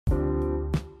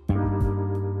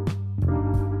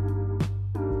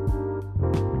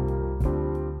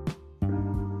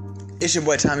It's your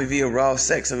boy Tommy V of Raw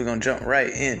Sex, so we're gonna jump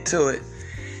right into it.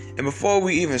 And before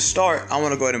we even start, I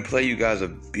want to go ahead and play you guys a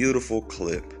beautiful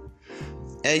clip.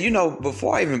 And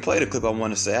before I even play the clip, I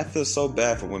want to say I feel so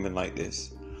bad for women like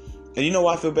this. And you know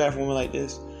why I feel bad for women like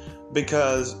this?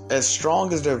 Because as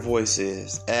strong as their voice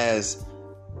is, as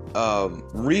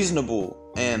reasonable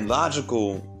and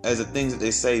logical as the things that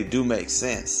they say do make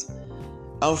sense,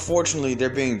 unfortunately, they're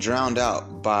being drowned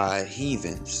out by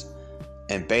heathens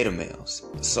and beta males.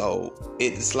 So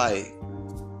it's like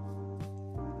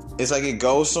it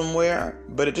goes somewhere,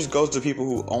 but it just goes to people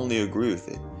who only agree with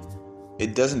it.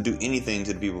 It doesn't do anything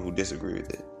to the people who disagree with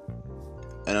it.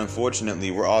 And unfortunately,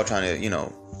 we're all trying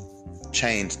to,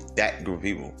 change that group of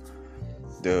people.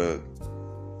 The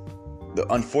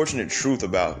unfortunate truth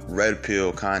about red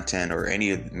pill content or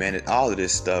all of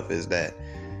this stuff is that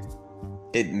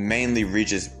it mainly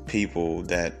reaches people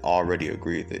that already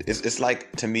agree with it. It's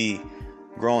like, to me,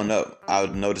 growing up, I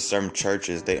would notice certain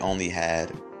churches, they only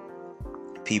had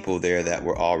people there that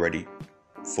were already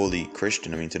fully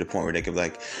Christian. I mean, to the point where they could be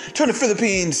like, turn to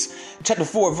Philippines chapter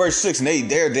 4 verse 6, and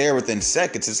they're there within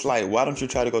seconds. It's like, why don't you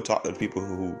try to go talk to the people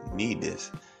who need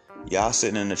this? Y'all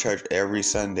sitting in the church every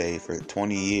Sunday for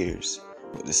 20 years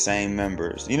with the same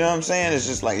members. You know what I'm saying? It's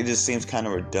just like, it just seems kind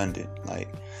of redundant. Like,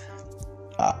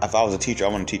 if I was a teacher, I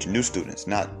want to teach new students,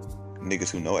 not niggas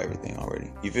who know everything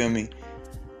already. You feel me?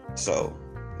 So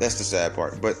that's the sad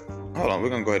part. But hold on, we're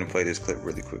gonna go ahead and play this clip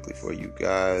really quickly for you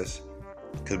guys,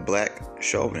 because Black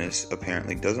Chauvinist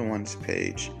apparently doesn't want his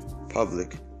page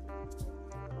public.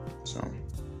 So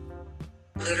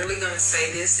literally gonna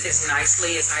say this as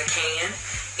nicely as I can.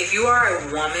 If you are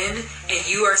a woman and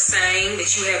you are saying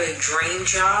that you have a dream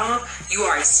job, you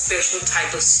are a special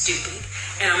type of stupid.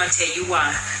 And I'm gonna tell you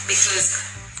why. Because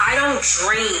I don't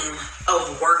dream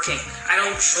of working. I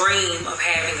don't dream of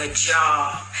having a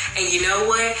job. And you know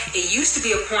what? It used to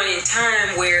be a point in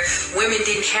time where women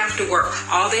didn't have to work.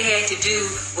 All they had to do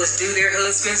was do their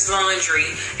husband's laundry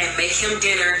and make him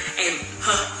dinner and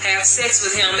have sex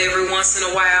with him every once in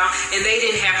a while, and they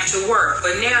didn't have to work.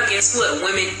 But now, guess what?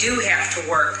 Women do have to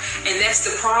work. And that's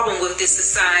the problem with this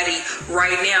society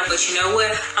right now. But you know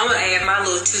what? I'm going to add my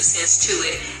little 2 cents to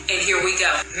it. And here we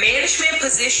go. Management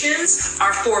positions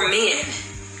are for men.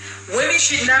 Women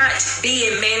should not be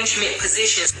in management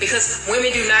positions because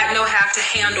women do not know how to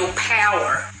handle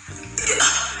power.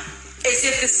 As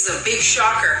if this is a big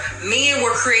shocker. Men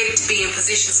were created to be in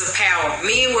positions of power.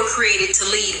 Men were created to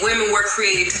lead. Women were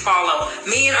created to follow.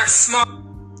 Men are smart.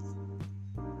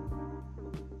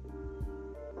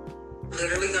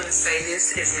 Literally going to say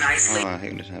this as nicely. Oh, I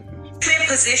hate when this happens. Management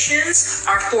positions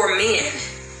are for men.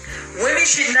 Women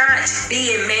should not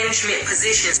be in management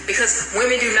positions because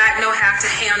women do not know how to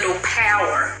handle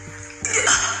power.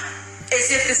 As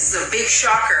if this is a big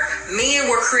shocker. Men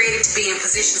were created to be in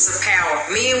positions of power.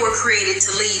 Men were created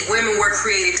to lead. Women were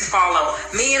created to follow.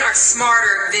 Men are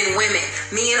smarter than women.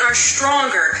 Men are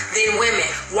stronger than women.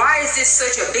 Why is this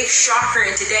such a big shocker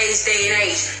in today's day and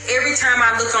age? Every time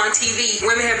I look on TV,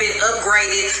 women have been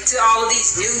upgraded to all of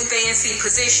these new fancy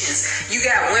positions. You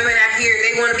got women out here,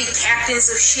 they want to be captains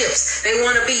of ships. They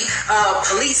want to be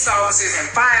police officers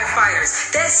and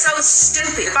firefighters. That's so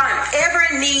stupid. If I'm ever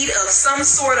in need of some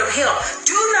sort of help,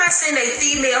 do not send a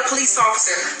female police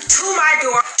officer to my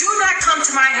door. Do not come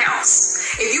to my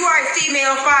house. If you are a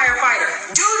female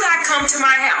firefighter, do not come to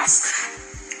my house.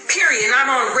 Period. And I'm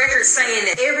on record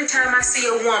saying that every time I see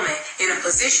a woman in a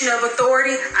position of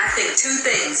authority, I think 2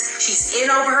 things. She's in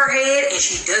over her head and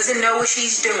she doesn't know what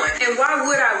she's doing. And why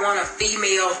would I want a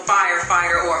female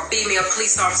firefighter or a female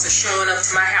police officer showing up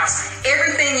to my house?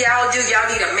 Everything y'all do, y'all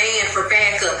need a man for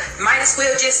backup. Might as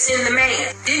well just send the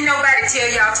man. Didn't nobody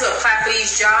tell y'all to apply for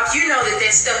these jobs? You know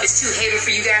that stuff is too heavy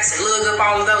for you guys to lug up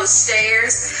all of those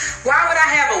stairs. Why would I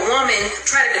have a woman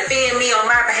try to defend me on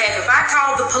my behalf? If I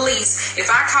call the police, if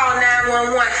I call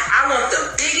 911, I want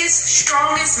the biggest,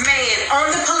 strongest man on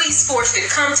the police force to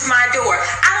come to my door.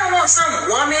 I don't want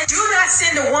some woman. Do not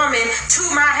send a woman to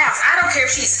my house. I don't care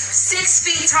if she's 6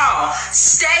 feet tall.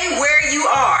 Stay where you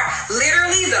are.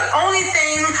 Literally, the only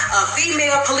thing a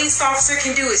female police officer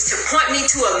can do is to point me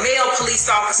to a male police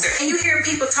officer. And you hear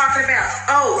people talking about,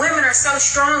 oh, women are so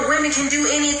strong. Women can do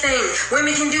anything.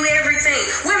 Women can do everything.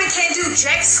 Women can't do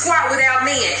jack squat without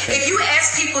men. If you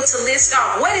ask people to list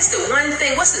off what is the one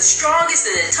thing, what's the strongest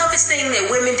and the toughest thing that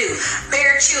women do?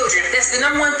 Bear children. That's the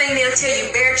number 1 thing they'll tell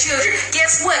you, bear children.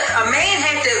 Guess what? A man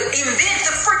had to invent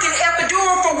the freaking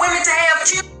epidural for women to have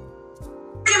children.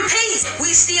 Peace.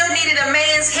 We still needed a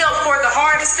man's help for the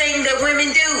hardest thing that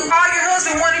women do. All your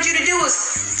husband wanted you to do was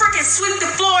freaking sweep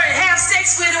the floor and have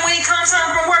sex with him when he comes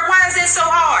home from work. Why is that so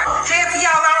hard? Half of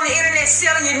y'all on the internet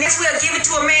selling your next will give it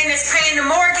to a man that's paying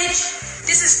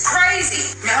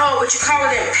but you call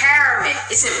it empowerment.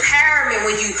 It's empowerment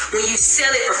when you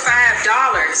sell it for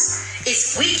 $5.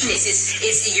 It's weakness.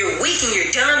 It's you're weak and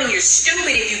you're dumb and you're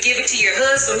stupid if you give it to your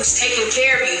husband who's taking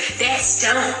care of you. That's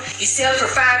dumb. You sell it for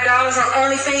 $5 on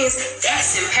OnlyFans.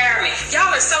 That's empowerment.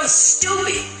 Y'all are so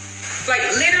stupid. Like,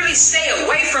 literally stay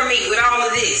away from me with all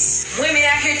of this. Women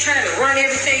out here trying to run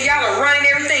everything. Y'all are running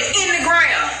everything in the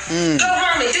ground. Go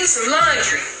home and do some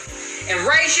laundry and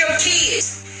raise your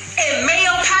kids. And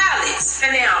male pilots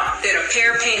are now that a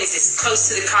pair of panties is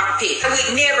close to the cockpit. I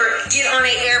would never get on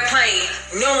an airplane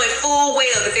knowing full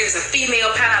well that there's a female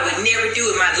pilot. I would never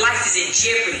do it. My life is in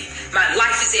jeopardy. My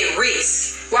life is at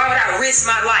risk. Why would I risk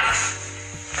my life?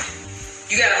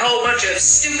 You got a whole bunch of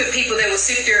stupid people that will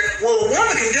sit there, well, a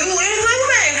woman can do anything a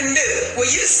man can do. Well,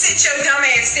 you sit your dumb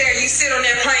ass there and you sit on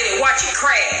that plane and watch it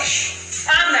crash.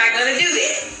 I'm not going to do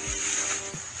that.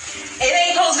 It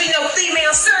ain't supposed to be no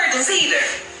female surgeons either.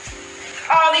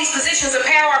 All these positions of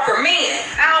power are for men.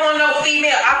 I don't want no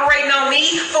female operating on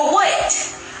me. For what?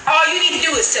 All you need to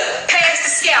do is to pass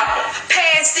the scalpel,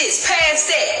 pass this, pass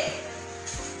that.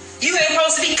 You ain't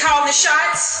supposed to be calling the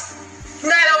shots.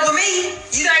 Not over me.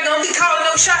 You're not going to be calling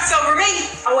no shots over me.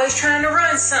 Always trying to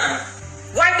run some.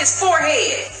 Wipe his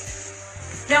forehead.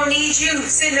 Don't need you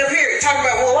sitting up here talking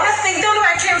about, well, I think, don't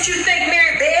nobody care what you think,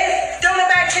 Mary Beth. Don't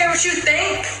nobody care what you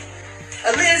think,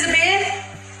 Elizabeth.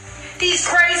 These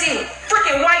crazy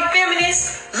freaking white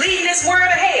feminists leading this world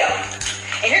to hell.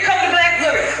 And here come the black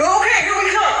women. Okay, here we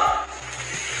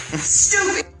come.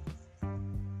 Stupid.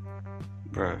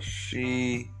 Bruh,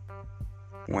 she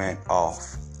went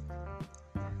off.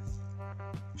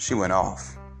 She went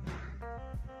off.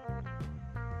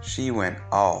 She went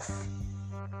off.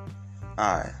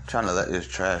 Alright, trying to let this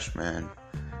trash man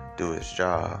do his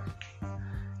job.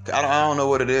 I don't know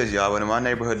what it is, y'all, but in my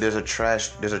neighborhood there's a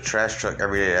trash truck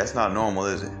every day. That's not normal,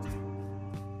 is it?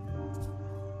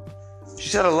 She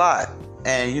said a lot,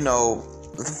 and you know,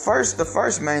 the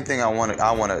first main thing I want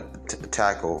to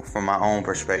tackle from my own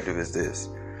perspective is this: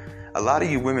 a lot of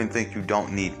you women think you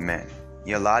don't need men.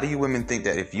 A lot of you women think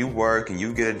that if you work and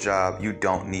you get a job, you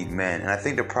don't need men. And I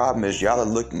think the problem is y'all are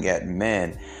looking at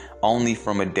men only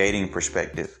from a dating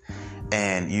perspective.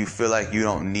 And you feel like you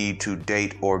don't need to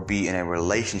date or be in a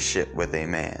relationship with a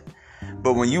man.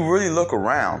 But when you really look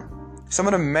around, some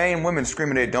of the main women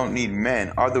screaming they don't need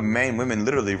men are the main women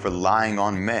literally relying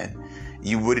on men.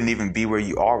 You wouldn't even be where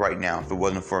you are right now if it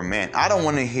wasn't for a man. I don't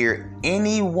want to hear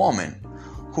any woman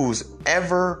who's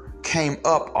ever came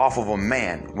up off of a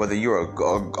man, whether you're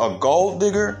a gold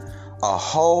digger, a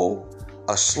hoe,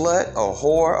 a slut, a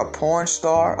whore, a porn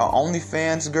star, a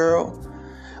OnlyFans girl,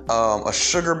 a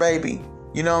sugar baby,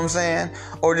 you know what I'm saying?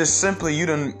 Or just simply you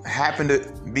done happen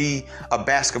to be a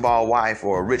basketball wife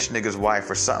or a rich nigga's wife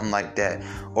or something like that.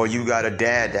 Or you got a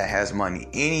dad that has money.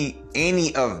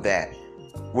 Any of that.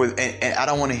 And I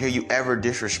don't want to hear you ever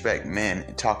disrespect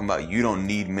men talking about you don't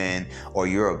need men or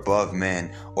you're above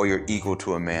men or you're equal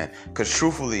to a man. Because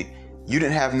truthfully, you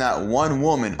didn't have not one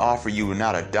woman offer you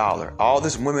not $1. All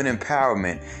this women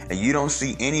empowerment, and you don't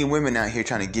see any women out here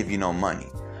trying to give you no money.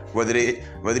 Whether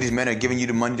these men are giving you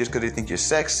the money just because they think you're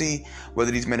sexy,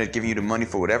 whether these men are giving you the money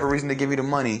for whatever reason they give you the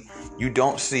money, you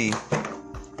don't see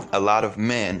a lot of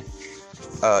men.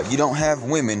 You don't have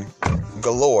women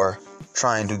galore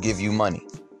trying to give you money.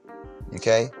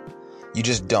 Okay? You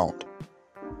just don't.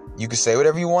 You can say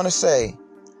whatever you want to say,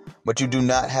 but you do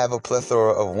not have a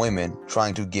plethora of women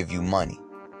trying to give you money.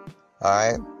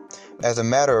 Alright? As a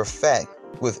matter of fact,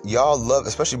 with y'all love,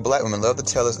 especially black women, love to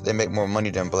tell us that they make more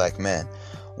money than black men.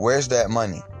 Where's that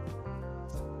money?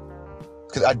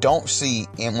 Because I don't see,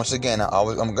 and once again,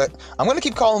 I'm going to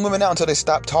keep calling women out until they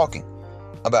stop talking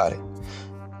about it.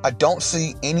 I don't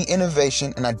see any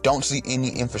innovation, and I don't see any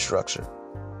infrastructure.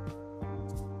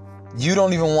 You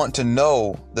don't even want to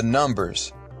know the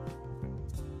numbers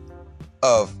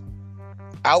of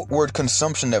outward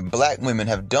consumption that black women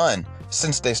have done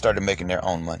since they started making their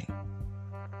own money.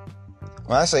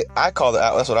 When I say I call it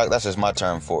out, that's just my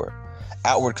term for it.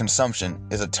 Outward consumption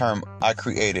is a term I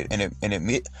created, and it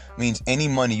means any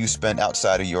money you spend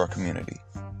outside of your community,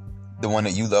 the one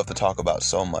that you love to talk about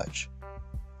so much.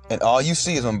 And all you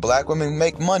see is when black women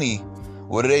make money,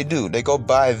 what do? They go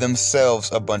buy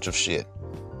themselves a bunch of shit.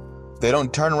 They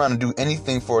don't turn around and do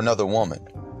anything for another woman.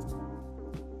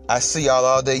 I see y'all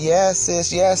all day, yeah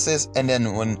sis, and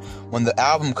then when the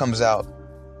album comes out,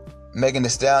 Megan Thee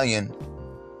Stallion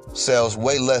sells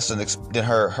way less than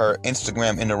her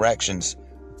Instagram interactions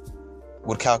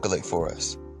would calculate for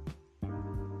us.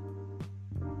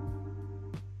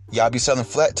 Y'all be selling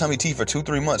flat tummy tea for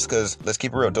 2-3 months because, let's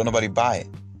keep it real, don't nobody buy it.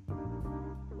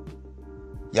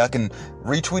 Y'all can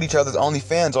retweet each other's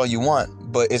OnlyFans all you want,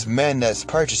 but it's men that's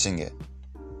purchasing it.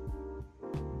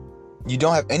 You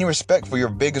don't have any respect for your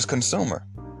biggest consumer.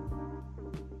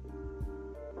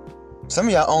 Some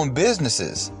of y'all own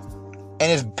businesses,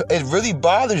 and it really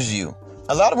bothers you.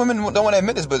 A lot of women don't want to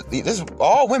admit this, but this is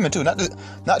all women too, not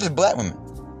just black women.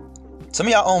 Some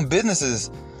of y'all own businesses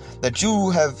that you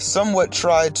have somewhat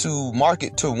tried to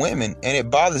market to women, and it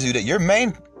bothers you that your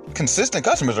main consistent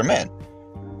customers are men.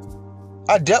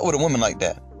 I dealt with a woman like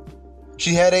that.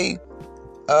 She had a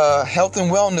health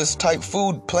and wellness type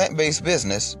food, plant-based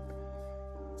business.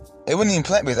 It wasn't even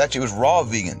plant-based, actually it was raw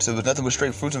vegan, so it was nothing but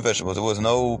straight fruits and vegetables. There was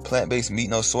no plant-based meat,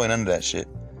 no soy, none of that shit.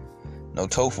 No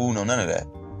tofu, no none of that.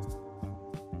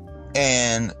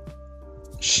 And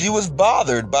she was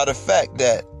bothered by the fact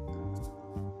that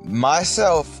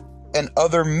myself and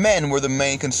other men were the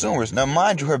main consumers. Now,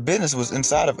 mind you, her business was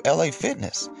inside of LA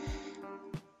Fitness.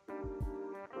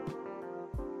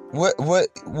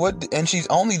 And she's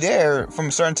only there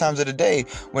from certain times of the day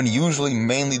when usually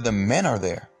mainly the men are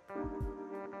there.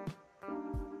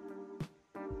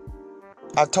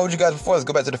 I told you guys before, let's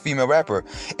go back to the female rapper.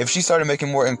 If she started making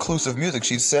more inclusive music,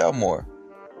 she'd sell more.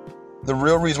 The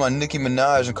real reason why Nicki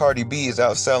Minaj and Cardi B is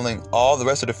outselling all the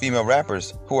rest of the female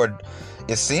rappers who are,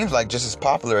 it seems like, just as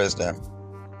popular as them,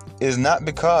 is not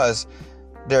because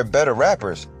they're better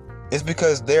rappers. It's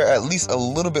because they're at least a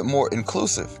little bit more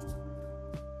inclusive.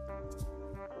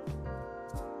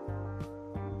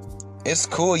 It's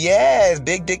cool, yes.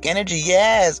 Big dick energy,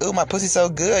 yes. Ooh, my pussy so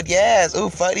good, yes.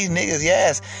 Ooh, fuck these niggas,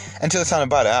 yes. Until it's time to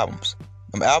buy the albums.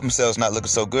 Album sales not looking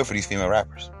so good for these female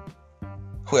rappers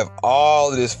who have all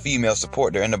of this female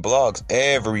support. They're in the blogs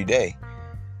every day.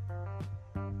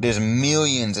 There's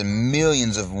millions and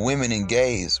millions of women and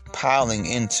gays piling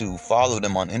in to follow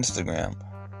them on Instagram.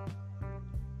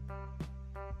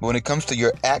 But when it comes to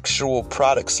your actual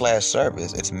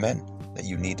product/service, it's men that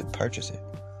you need to purchase it.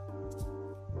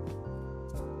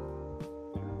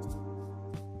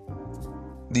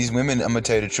 These women, I'm gonna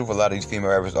tell you the truth, a lot of these female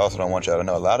rappers also don't want y'all to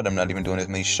know. A lot of them not even doing as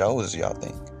many shows as y'all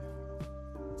think.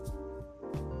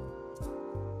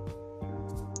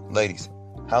 Ladies,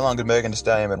 how long has Megan Thee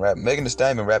Stallion been rapping? Megan Thee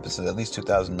Stallion been rapping since at least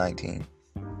 2019.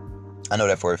 I know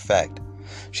that for a fact.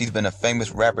 She's been a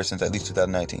famous rapper since at least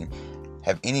 2019.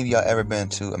 Have any of y'all ever been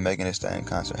to a Megan Thee Stallion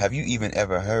concert? Have you even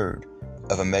ever heard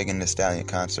of a Megan Thee Stallion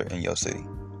concert in your city?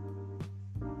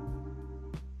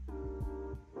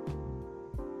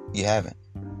 You haven't.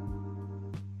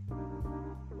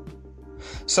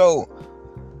 So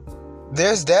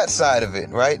there's that side of it,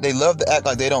 right? They love to act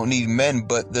like they don't need men,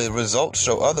 but the results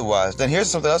show otherwise. Then here's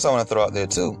something else I want to throw out there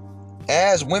too.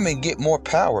 As women get more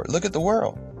power, look at the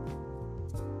world.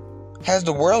 Has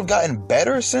the world gotten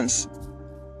better since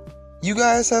you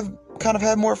guys have kind of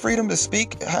had more freedom to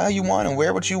speak how you want and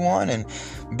wear what you want and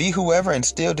be whoever and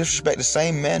still disrespect the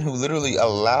same men who literally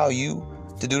allow you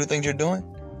to do the things you're doing?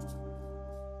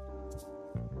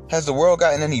 Has the world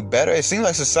gotten any better? It seems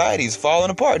like society's falling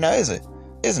apart now,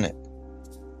 isn't it?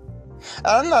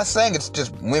 I'm not saying it's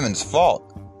just women's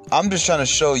fault. I'm just trying to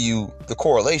show you the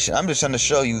correlation. I'm just trying to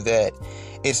show you that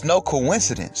it's no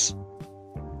coincidence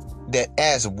that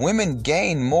as women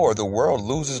gain more, the world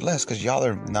loses less, because y'all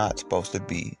are not supposed to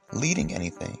be leading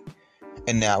anything.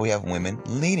 And now we have women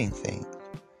leading things.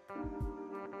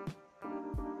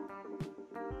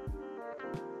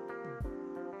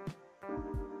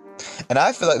 And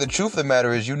I feel like the truth of the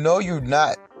matter is, you're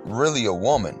not really a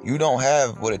woman. You don't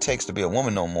have what it takes to be a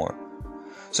woman no more.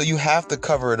 So you have to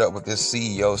cover it up with this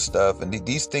CEO stuff. And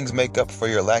these things make up for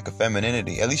your lack of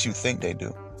femininity. At least you think they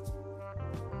do.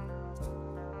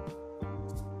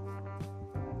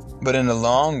 But in the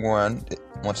long run,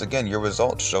 once again, your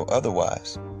results show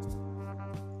otherwise.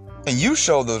 And you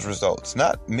show those results,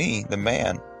 not me, the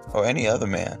man, or any other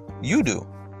man. You do.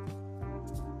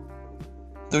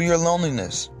 Through your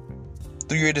loneliness.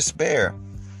 Through your despair,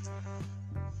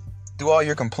 through all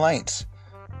your complaints.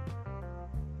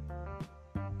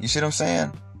 You see what I'm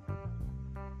saying?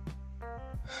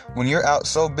 When you're out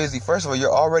so busy, first of all,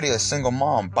 you're already a single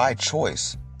mom by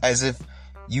choice. As if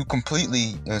you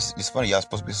completely, it's funny, y'all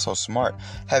supposed to be so smart,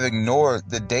 have ignored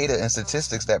the data and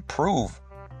statistics that prove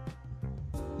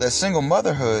that single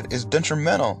motherhood is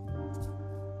detrimental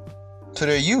to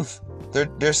their youth,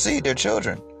 their seed, their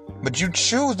children. But you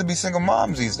choose to be single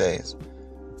moms these days.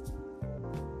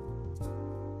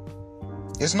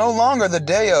 It's no longer the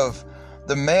day of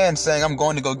the man saying, I'm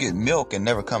going to go get milk and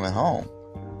never coming home.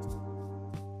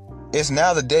 It's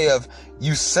now the day of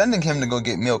you sending him to go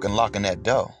get milk and locking that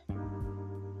door.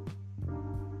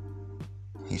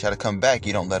 He try to come back,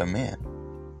 you don't let him in.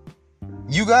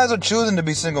 You guys are choosing to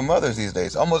be single mothers these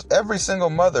days. Almost every single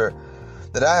mother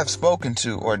that I have spoken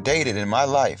to or dated in my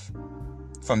life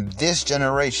from this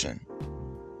generation,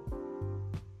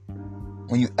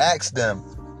 when you ask them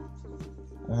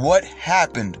what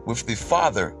happened with the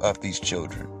father of these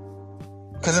children.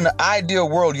 Because in the ideal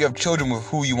world, you have children with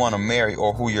who you want to marry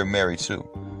or who you're married to.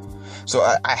 So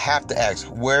I have to ask,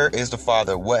 where is the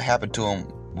father? What happened to him?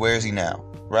 Where is he now?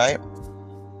 Right?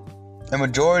 And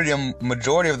majority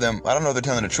of them, I don't know if they're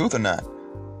telling the truth or not.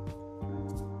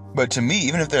 But to me,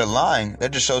 even if they're lying,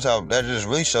 that just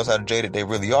really shows how jaded they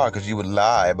really are, because you would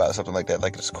lie about something like that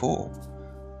like it's cool.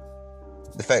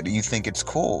 The fact that you think it's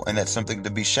cool and that's something to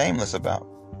be shameless about.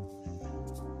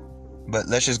 But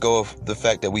let's just go with the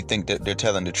fact that we think that they're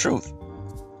telling the truth.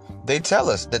 They tell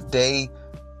us that they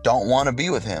don't want to be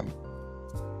with him.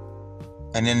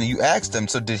 And then you ask them,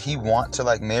 so did he want to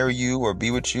like marry you or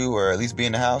be with you or at least be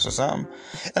in the house or something?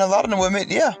 And a lot of them will admit,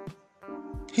 yeah,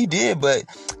 he did, but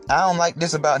I don't like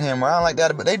this about him or I don't like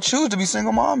that. But they choose to be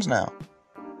single moms now.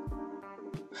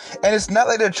 And it's not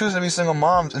like they're choosing to be single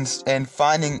moms and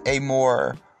finding a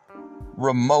more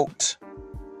remote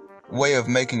way of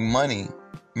making money.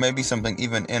 Maybe something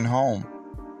even in home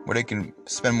where they can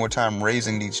spend more time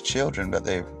raising these children that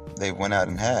they've went out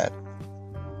and had.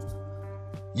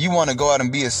 You want to go out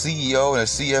and be a CEO and a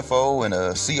CFO and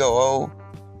a COO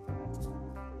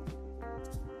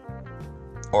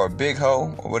or a big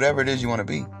hoe or whatever it is you want to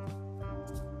be.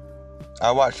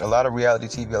 I watch a lot of reality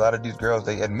TV. A lot of these girls,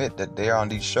 they admit that they are on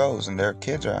these shows and their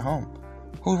kids are at home.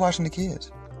 Who's watching the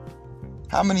kids?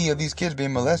 How many of these kids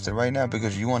being molested right now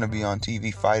because you want to be on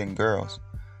TV fighting girls?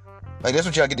 Like, that's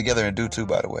what y'all get together and do too,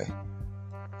 by the way.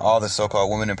 All the so-called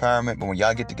women empowerment, but when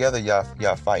y'all get together,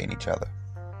 y'all fighting each other.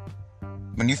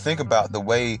 When you think about the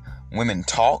way women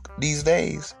talk these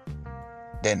days,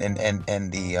 and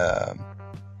the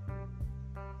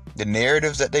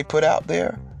narratives that they put out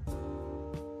there,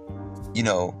 you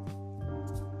know,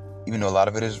 even though a lot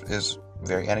of it is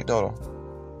very anecdotal,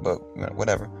 but you know,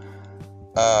 whatever.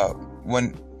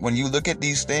 When you look at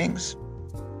these things,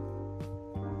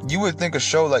 you would think a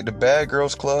show like The Bad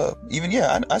Girls Club,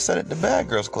 I said it, The Bad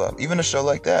Girls Club, even a show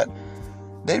like that,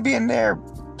 they'd be in there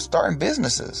starting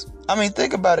businesses. I mean,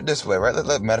 think about it this way, right?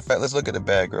 Matter of fact, let's look at The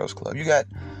Bad Girls Club. You got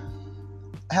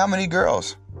how many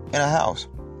girls in a house?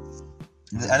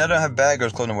 I know they don't have Bad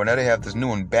Girls Club anymore. Now they have this new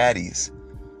one, Baddies,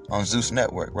 on Zeus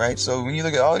Network, right? So when you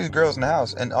look at all these girls in the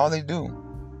house and all they do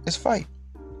is fight.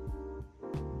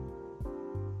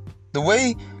 The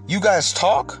way you guys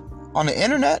talk on the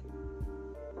internet,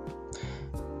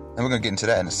 and we're going to get into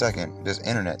that in a second, this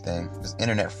internet thing, this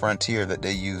internet frontier that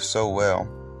they use so well.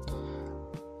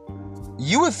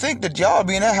 You would think that y'all would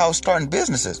be in that house starting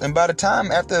businesses. And by the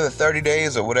time after the 30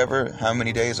 days or whatever, how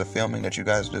many days of filming that you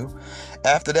guys do,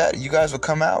 after that, you guys will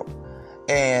come out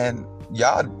and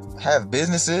y'all have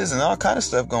businesses and all kind of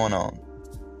stuff going on.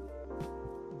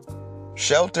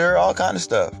 Shelter, all kind of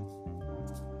stuff.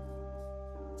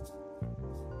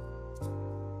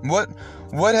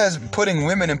 What has putting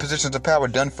women in positions of power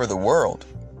done for the world?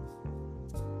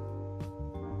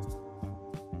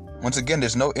 Once again,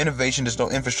 there's no innovation, there's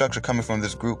no infrastructure coming from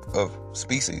this group of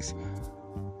species.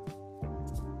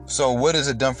 So what has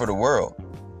it done for the world?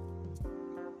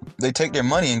 They take their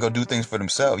money and go do things for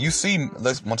themselves. You see,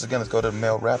 let's go to the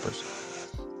male rappers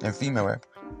and female rappers.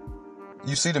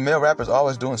 You see the male rappers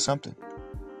always doing something.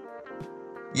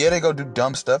 Yeah, they go do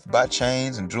dumb stuff, buy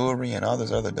chains and jewelry and all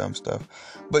this other dumb stuff.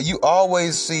 But you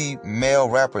always see male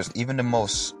rappers, even the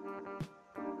most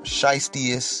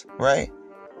shiestiest, right,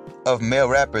 of male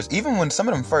rappers, even when some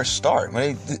of them first start,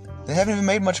 when they haven't even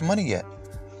made much money yet.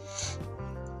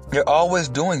 They're always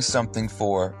doing something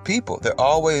for people.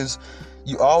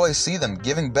 You always see them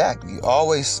giving back.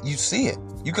 You see it.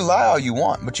 You can lie all you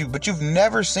want, but you've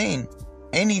never seen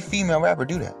any female rapper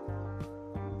do that.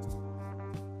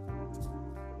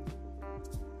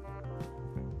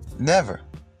 Never.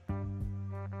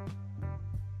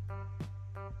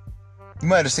 You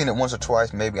might have seen it once or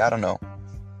twice, maybe, I don't know.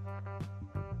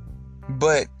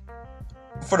 But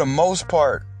for the most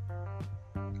part,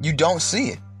 you don't see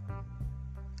it.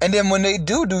 And then when they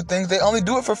do things, they only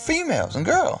do it for females and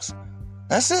girls.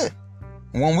 That's it.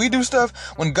 When we do stuff,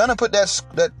 when Gunna put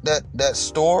that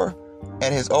store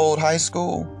at his old high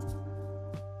school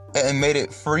and made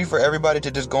it free for everybody to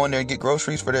just go in there and get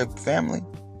groceries for their family,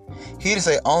 he didn't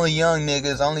say only young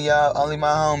niggas, only y'all, only my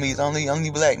homies, only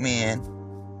black men.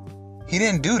 He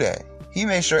didn't do that. He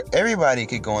made sure everybody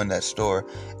could go in that store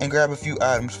and grab a few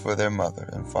items for their mother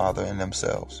and father and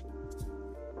themselves.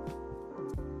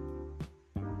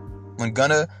 When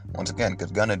Gunna, once again,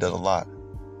 because Gunna does a lot.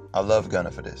 I love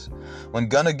Gunna for this. When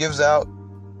Gunna gives out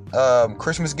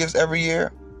Christmas gifts every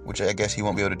year, which I guess he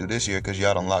won't be able to do this year because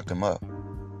y'all done locked him up.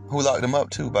 Who locked him up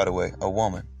too, by the way? A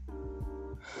woman.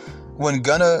 when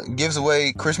Gunna gives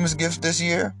away Christmas gifts this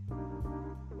year,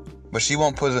 but she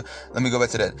won't put let me go back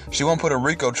to that. She won't put a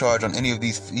RICO charge on any of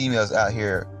these females out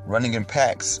here running in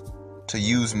packs to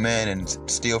use men and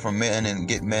steal from men and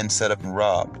get men set up and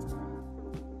robbed.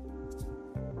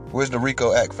 Where's the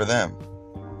RICO Act for them?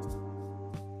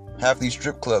 Half these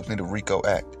strip clubs need a RICO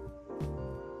Act.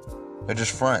 They're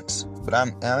just fronts. But I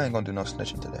ain't gonna do no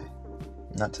snitching today.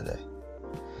 Not today.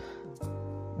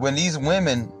 When these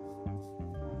women,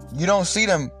 you don't see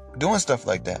them doing stuff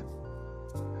like that.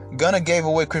 Gunna gave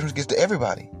away Christmas gifts to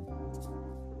everybody.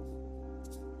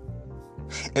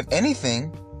 If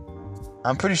anything,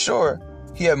 I'm pretty sure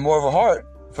he had more of a heart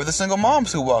for the single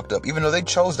moms who walked up, even though they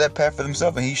chose that path for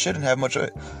themselves, and he shouldn't have much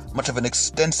of an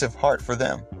extensive heart for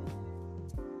them.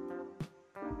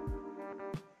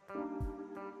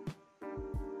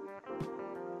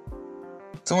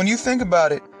 So when you think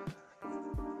about it,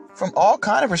 from all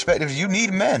kind of perspectives, you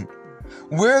need men.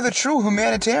 We're the true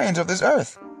humanitarians of this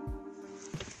earth.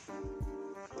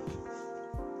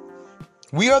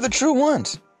 We are the true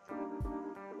ones.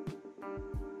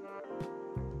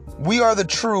 We are the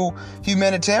true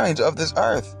humanitarians of this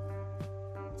earth.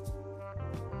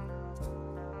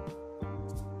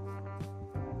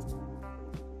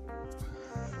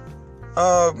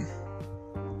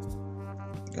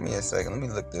 Give me a second. Let me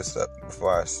look this up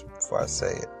before I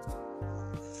say it.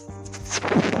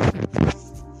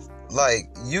 Like,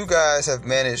 you guys have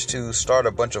managed to start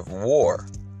a bunch of war.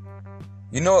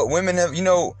 You know what women have?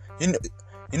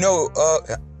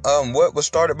 What was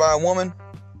started by a woman?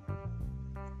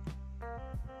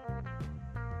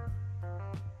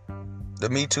 The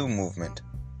Me Too movement.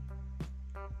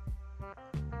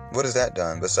 What has that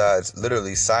done besides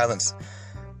literally silence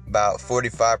about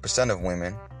 45% of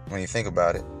women when you think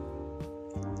about it?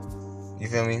 You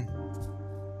feel me?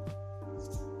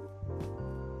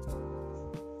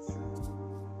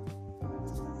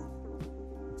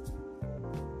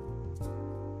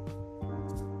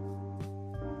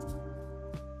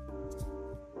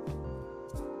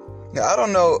 Now, I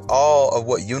don't know all of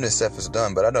what UNICEF has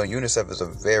done, but I know UNICEF is a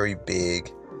very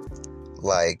big,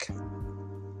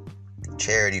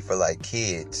 charity for,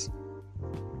 kids.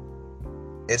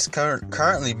 It's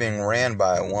currently being ran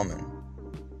by a woman.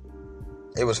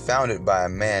 It was founded by a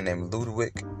man named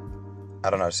Ludwig. I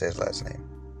don't know how to say his last name.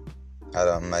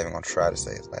 I'm not even going to try to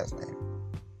say his last name.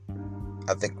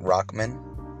 I think Rachman.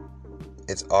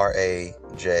 It's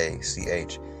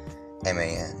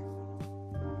RAJCHMAN.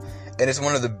 And it's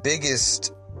one of the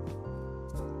biggest,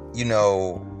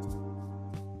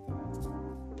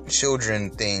 children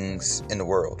things in the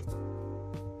world.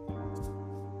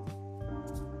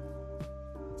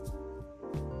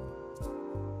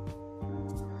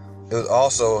 It was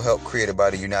also helped created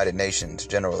by the United Nations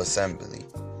General Assembly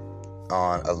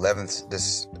on 11th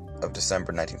of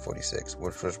December 1946,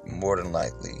 which was more than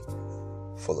likely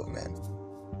full of men.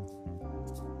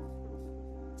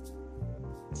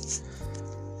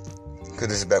 Because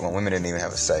this is back when women didn't even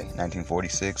have a say,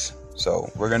 1946.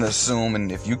 So we're going to assume, and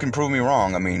if you can prove me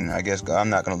wrong, I guess I'm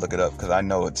not going to look it up because I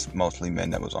know it's mostly men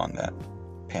that was on that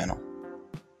panel.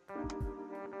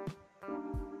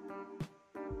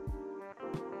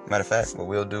 Matter of fact, what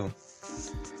we'll do,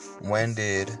 when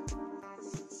did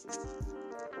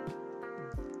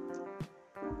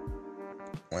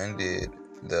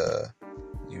the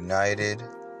United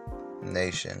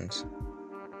Nations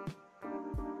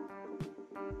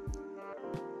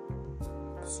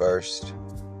first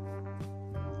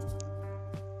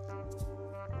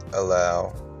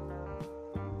allow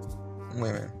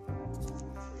women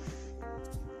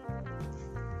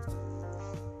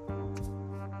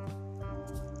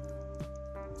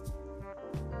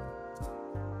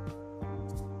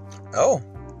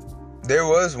there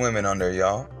was women on there,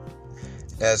 y'all.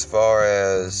 As far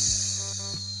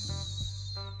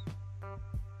as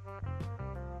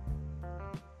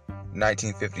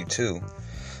 1952.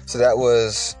 So that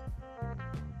was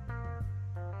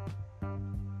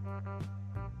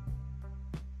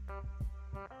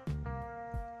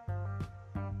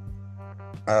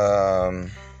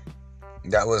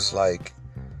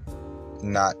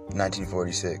not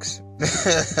 1946.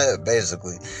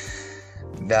 Basically.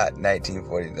 Not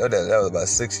 1940. Oh, that was about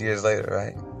 6 years later,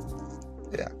 right?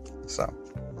 Yeah. So,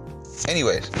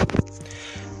 anyways,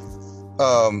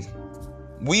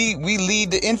 we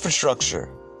lead the infrastructure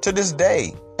to this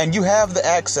day, and you have the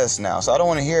access now. So I don't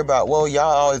want to hear about, well, y'all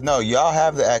always know. Y'all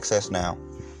have the access now,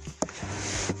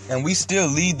 and we still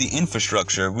lead the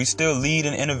infrastructure. We still lead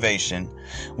in innovation.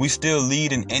 We still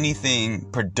lead in anything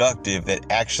productive that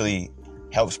actually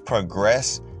helps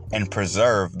progress and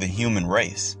preserve the human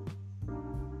race.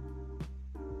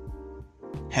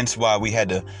 Hence why we had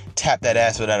to tap that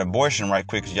ass with that abortion right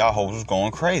quick, because y'all hoes was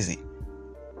going crazy.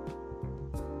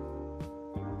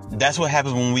 That's what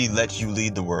happens when we let you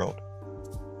lead the world.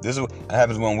 This is what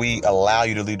happens when we allow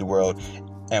you to lead the world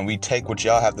and we take what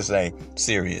y'all have to say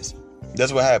serious.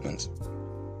 That's what happens.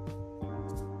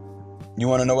 You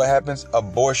want to know what happens?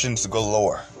 Abortions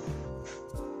galore.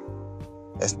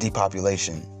 That's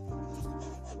depopulation.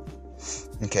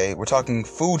 Okay, we're talking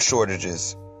food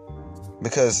shortages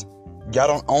because y'all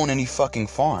don't own any fucking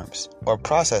farms or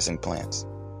processing plants,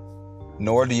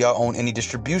 nor do y'all own any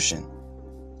distribution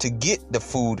to get the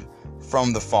food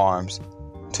from the farms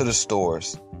to the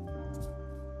stores.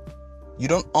 You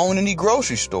don't own any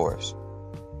grocery stores.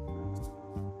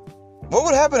 What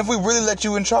would happen if we really let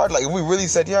you in charge? Like if we really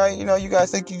said, yeah, you know, you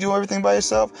guys think you do everything by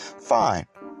yourself? Fine.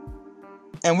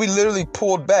 And we literally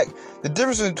pulled back. The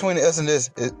difference between us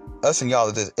and y'all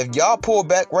is this. If y'all pull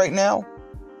back right now,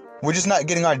 we're just not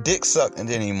getting our dick sucked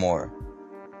anymore.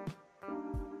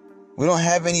 We don't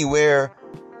have anywhere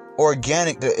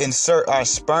organic to insert our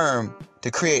sperm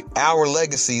to create our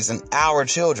legacies and our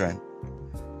children.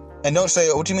 And don't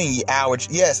say, what do you mean, our?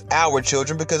 Yes, our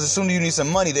children, because as soon as you need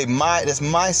some money, that's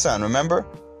my son, remember?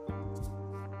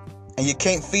 And you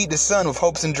can't feed the son with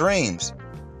hopes and dreams.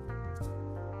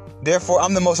 Therefore,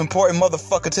 I'm the most important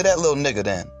motherfucker to that little nigga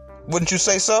then. Wouldn't you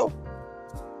say so?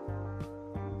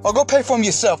 Or go pay for him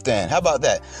yourself then. How about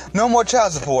that? No more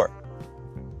child support.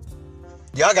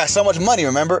 Y'all got so much money,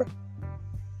 remember?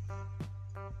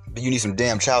 But you need some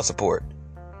damn child support.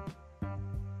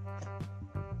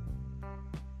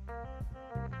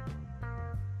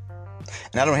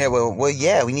 And I don't hear, well,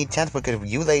 yeah, we need child support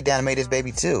because you laid down and made this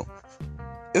baby too.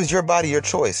 It was your body, your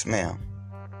choice, ma'am.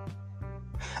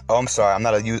 Oh, I'm sorry. I'm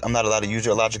not allowed to use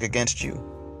your logic against you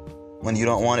when you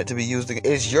don't want it to be used.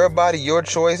 It's your body, your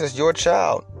choice. It's your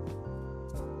child.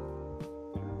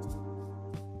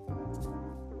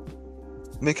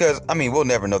 Because, I mean, we'll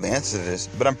never know the answer to this,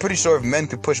 but I'm pretty sure if men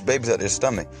could push babies out their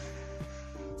stomach,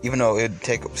 even though it'd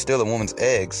take still a woman's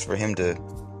eggs for him to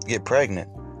get pregnant,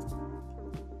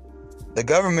 the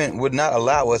government would not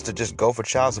allow us to just go for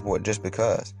child support just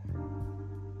because.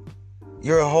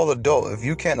 You're a whole adult. If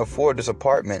you can't afford this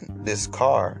apartment, this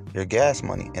car, your gas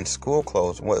money, and school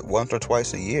clothes once or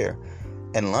twice a year,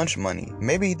 and lunch money,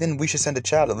 maybe then we should send a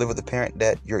child to live with a parent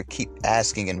that you keep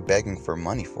asking and begging for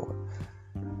money for.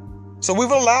 So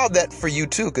we've allowed that for you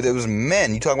too, because it was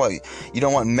men. You talk about you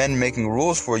don't want men making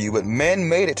rules for you, but men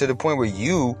made it to the point where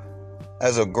you,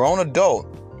 as a grown adult,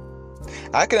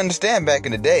 I can understand back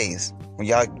in the days when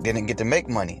y'all didn't get to make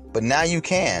money, but now you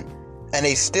can, and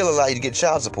they still allow you to get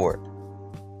child support.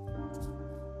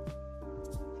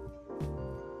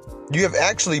 You have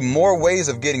actually more ways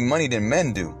of getting money than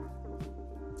men do.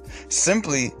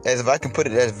 Simply, as if I can put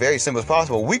it as very simple as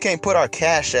possible, we can't put our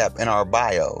Cash App in our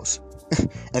bios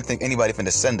and think anybody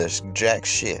finna send us jack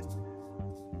shit.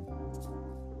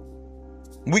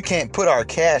 We can't put our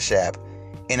Cash App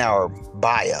in our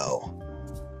bio.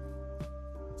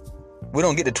 We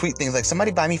don't get to tweet things like,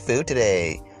 somebody buy me food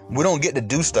today. We don't get to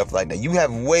do stuff like that. You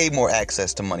have way more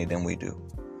access to money than we do.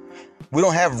 We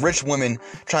don't have rich women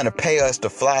trying to pay us to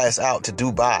fly us out to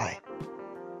Dubai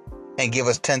and give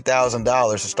us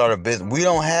 $10,000 to start a business. We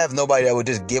don't have nobody that would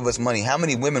just give us money. How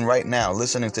many women right now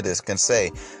listening to this can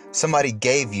say somebody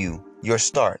gave you your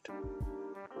start?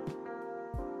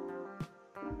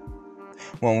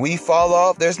 When we fall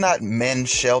off, there's not men's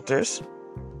shelters.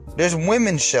 There's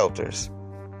women's shelters.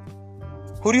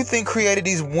 Who do you think created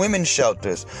these women's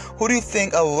shelters? Who do you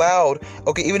think allowed,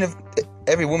 okay, even if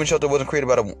every women's shelter wasn't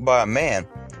created by a man,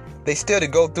 they still had to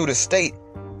go through the state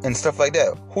and stuff like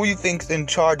that. Who do you think's in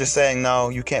charge of saying, no,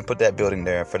 you can't put that building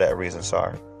there for that reason,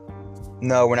 sorry.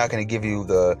 No, we're not going to give you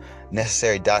the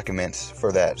necessary documents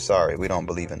for that, sorry, we don't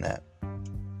believe in that.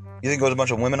 You think it was a bunch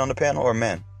of women on the panel or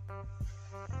men?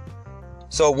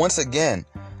 So once again,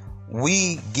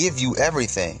 we give you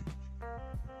everything.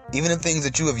 Even the things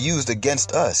that you have used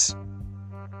against us.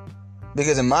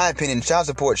 Because in my opinion, child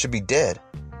support should be dead.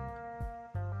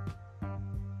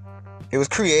 It was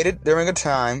created during a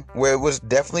time where it was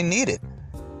definitely needed.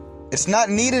 It's not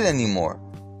needed anymore.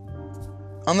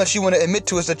 Unless you want to admit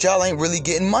to us that y'all ain't really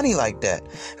getting money like that.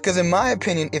 Because in my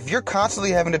opinion, if you're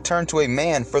constantly having to turn to a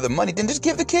man for the money, then just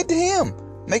give the kid to him.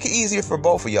 Make it easier for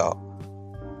both of y'all.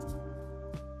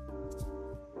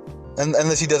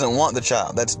 Unless he doesn't want the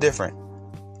child. That's different.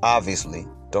 Obviously.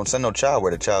 Don't send no child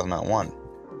where the child's not wanted.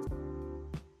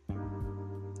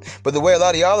 But the way a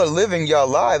lot of y'all are living y'all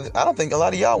lives, I don't think a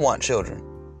lot of y'all want children.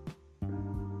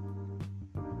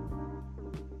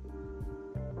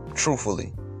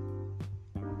 Truthfully.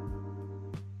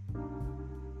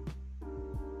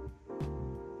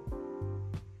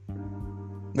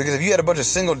 Because if you had a bunch of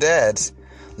single dads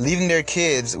leaving their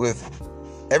kids with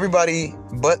everybody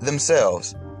but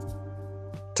themselves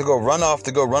to go run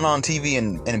on TV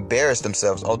and embarrass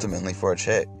themselves ultimately for a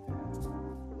check,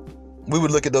 we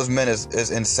would look at those men as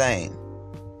insane.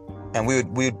 And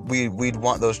we'd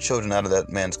want those children out of that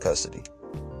man's custody.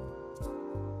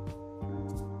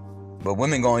 But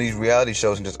women go on these reality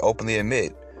shows and just openly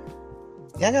admit,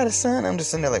 yeah, I got a son. I'm just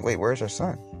sitting there like, wait, where's her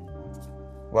son?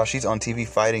 While she's on TV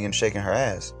fighting and shaking her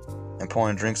ass and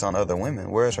pouring drinks on other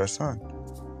women, where is her son?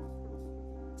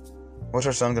 What's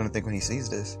her son going to think when he sees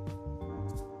this?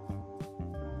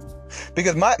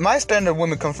 Because my standard of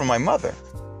women comes from my mother.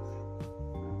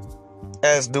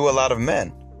 As do a lot of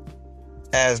men.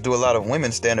 As do a lot of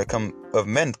women's standard of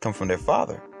men come from their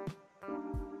father.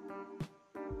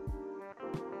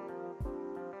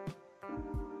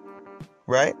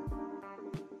 Right?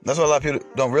 That's what a lot of people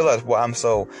don't realize, why I'm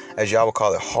so, as y'all would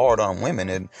call it, hard on women.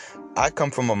 And I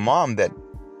come from a mom that,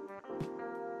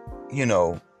 you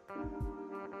know,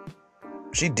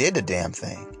 she did the damn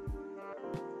thing.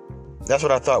 That's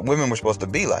what I thought women were supposed to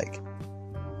be like.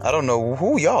 I don't know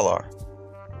who y'all are.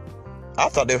 I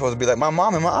thought they were supposed to be like my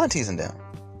mom and my aunties and them.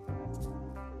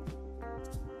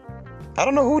 I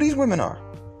don't know who these women are.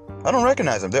 I don't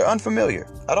recognize them. They're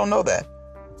unfamiliar. I don't know that.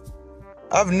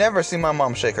 I've never seen my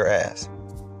mom shake her ass.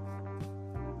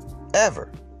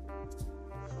 Ever.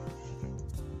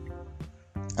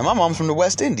 And my mom's from the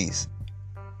West Indies.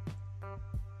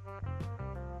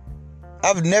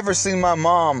 I've never seen my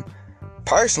mom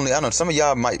personally. I don't know, some of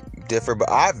y'all might differ,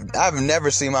 but I've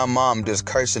never seen my mom just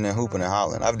cursing and hooping and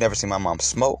hollering. I've never seen my mom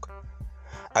smoke.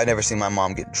 I've never seen my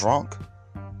mom get drunk.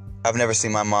 I've never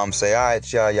seen my mom say, all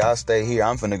right, y'all stay here.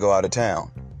 I'm finna go out of town.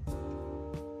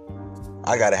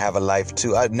 I gotta have a life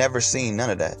too. I've never seen none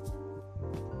of that.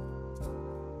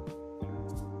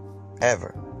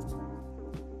 Ever.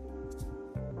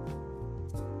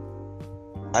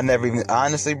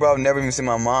 Honestly, bro, I've never even seen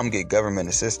my mom get government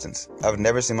assistance. I've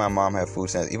never seen my mom have food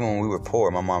stamps. Even when we were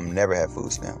poor, my mom never had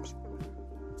food stamps.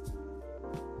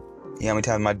 You know how many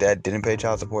times my dad didn't pay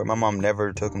child support? My mom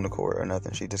never took him to court or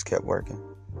nothing. She just kept working.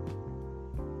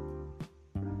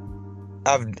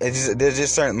 There's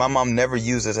just certain, my mom never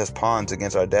used us as pawns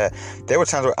against our dad. There were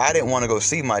times where I didn't want to go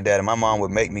see my dad, and my mom would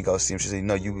make me go see him. She said,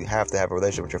 no, you have to have a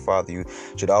relationship with your father. You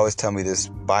should always tell me this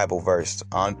Bible verse,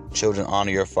 children, honor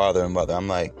your father and mother. I'm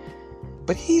like,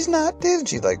 but he's not this.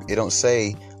 She's like, it don't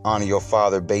say honor your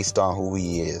father based on who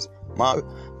he is.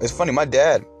 It's funny, my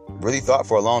dad really thought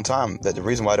for a long time that the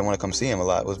reason why I didn't want to come see him a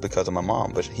lot was because of my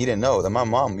mom, but he didn't know that my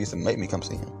mom used to make me come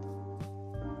see him.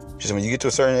 She said, when you get to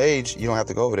a certain age, you don't have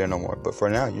to go over there no more. But for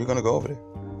now, you're going to go over there.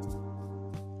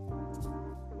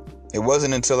 It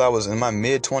wasn't until I was in my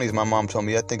mid-20s, my mom told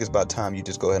me, I think it's about time you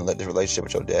just go ahead and let this relationship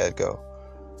with your dad go.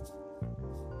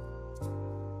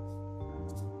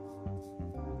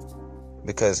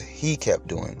 Because he kept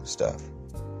doing stuff.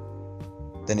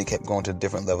 Then he kept going to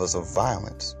different levels of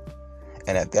violence.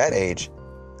 And at that age,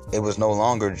 it was no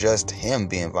longer just him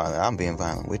being violent. I'm being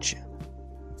violent with you.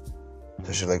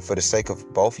 So she's like, for the sake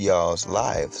of both y'all's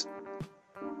lives,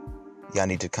 y'all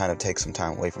need to kind of take some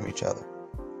time away from each other.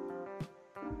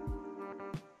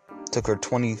 It took her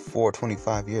 24,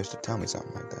 25 years to tell me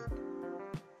something like that.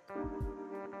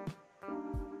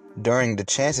 During the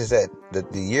chances that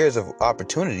the years of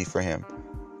opportunity for him,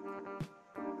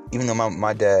 even though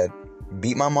my dad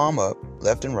beat my mom up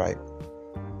left and right,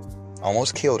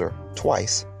 almost killed her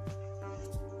twice,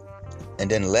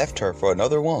 and then left her for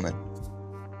another woman,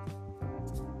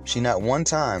 she not one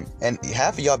time, and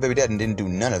half of y'all baby dad didn't do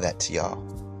none of that to y'all.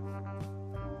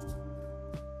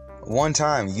 One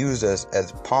time used us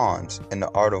as pawns in the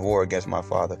art of war against my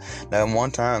father. Now,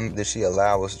 one time did she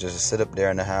allow us just to sit up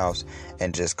there in the house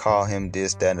and just call him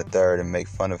this, that, and the third and make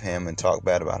fun of him and talk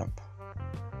bad about him.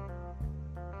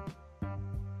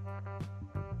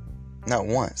 Not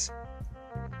once.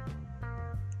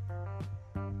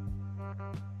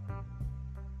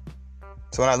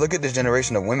 So when I look at this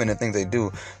generation of women and things they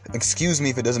do, excuse me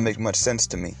if it doesn't make much sense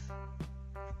to me.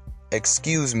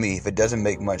 Excuse me if it doesn't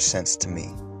make much sense to me.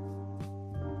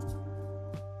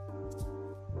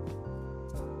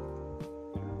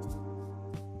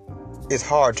 It's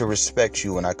hard to respect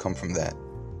you when I come from that.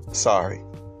 Sorry.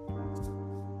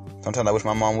 Sometimes I wish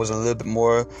my mom was a little bit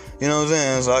more, you know what I'm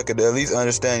saying, so I could at least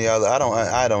understand y'all. I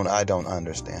don't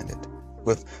understand it.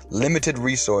 With limited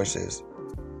resources,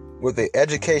 with the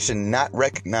education not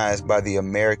recognized by the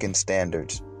American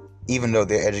standards, even though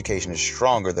their education is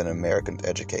stronger than American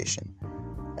education.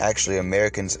 Actually,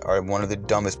 Americans are one of the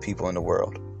dumbest people in the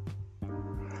world.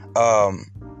 A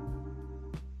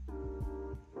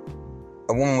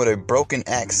woman with a broken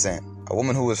accent a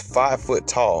woman who is 5 foot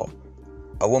tall,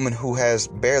 a woman who has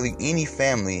barely any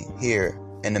family here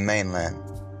in the mainland,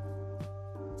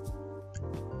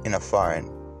 in a foreign.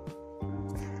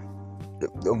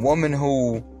 The woman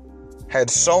who had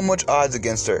so much odds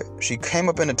against her. She came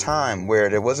up in a time where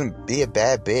there wasn't be a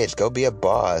bad bitch, go be a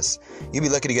boss. You'd be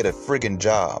lucky to get a friggin'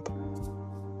 job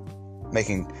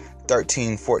making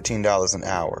 $13, $14 an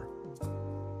hour.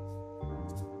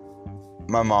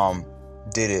 My mom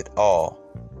did it all.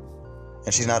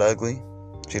 And she's not ugly.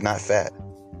 She's not fat.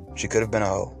 She could have been a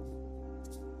hoe.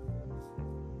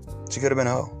 She could have been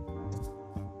a hoe.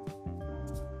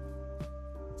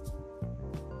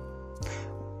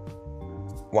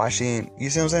 Why she ain't, you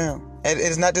see what I'm saying? And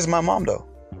it's not just my mom though.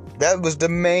 That was the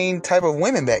main type of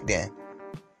women back then.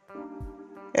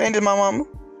 It ain't just my mama.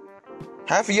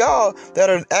 Half of y'all that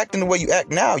are acting the way you act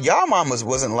now, y'all mamas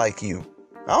wasn't like you.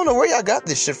 I don't know where y'all got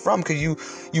this shit from, because you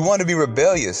want to be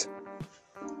rebellious.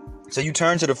 So you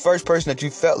turn to the first person that you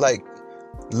felt like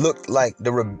looked like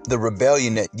the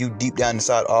rebellion that you deep down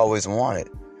inside always wanted.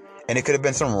 And it could have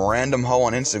been some random hoe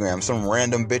on Instagram, some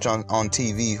random bitch on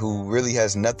TV who really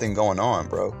has nothing going on,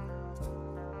 bro.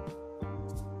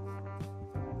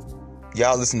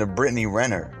 Y'all listen to Brittany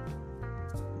Renner.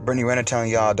 Brittany Renner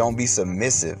telling y'all don't be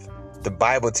submissive. The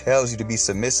Bible tells you to be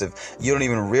submissive. You don't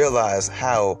even realize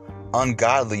how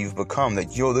ungodly you've become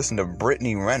that you'll listen to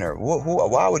Brittany Renner.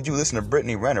 Why would you listen to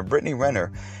Brittany Renner? Brittany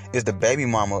Renner is the baby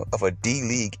mama of a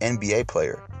D-League NBA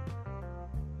player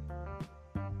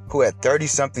who at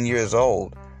 30-something years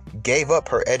old gave up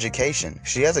her education.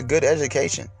 She has a good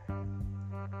education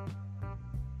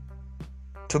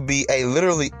to be a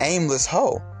literally aimless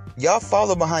hoe. Y'all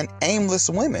follow behind aimless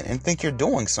women and think you're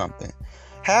doing something.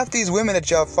 Half these women that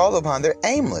y'all follow behind, they're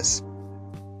aimless.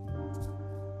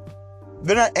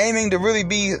 They're not aiming to really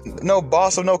be no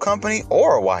boss of no company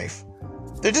or a wife.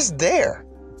 They're just there.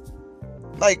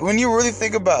 Like, when you really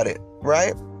think about it,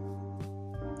 right?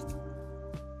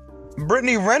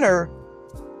 Brittany Renner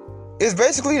is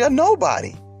basically a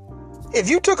nobody. If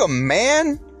you took a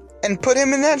man and put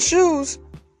him in that shoes,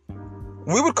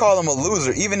 we would call him a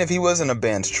loser, even if he was in a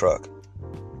Benz truck.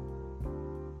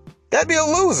 That'd be a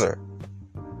loser.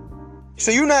 So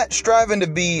you're not striving to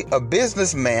be a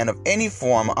businessman of any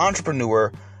form, an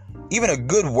entrepreneur, even a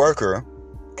good worker,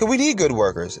 because we need good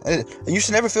workers. And you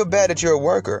should never feel bad that you're a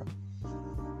worker.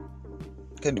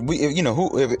 If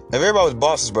everybody was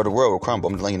bosses, bro, the world would crumble.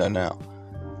 I'm telling you that now.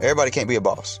 Everybody can't be a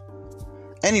boss.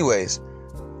 Anyways,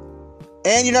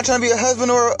 and you're not trying to be a husband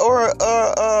or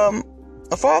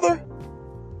a father.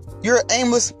 You're an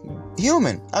aimless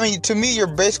human. I mean, to me, you're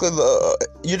basically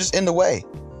you're just in the way.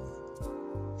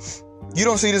 You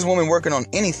don't see this woman working on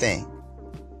anything.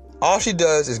 All she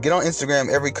does is get on Instagram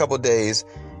every couple of days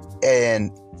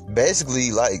and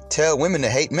basically like tell women to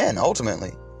hate men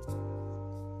ultimately.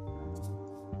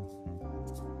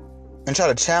 And try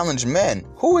to challenge men.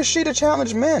 Who is she to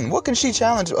challenge men? What can she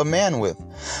challenge a man with?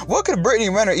 What could Brittany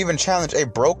Renner even challenge a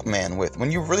broke man with when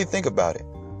you really think about it?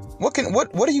 What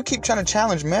do you keep trying to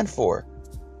challenge men for?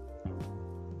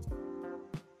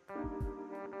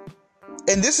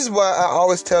 And this is why I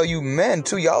always tell you men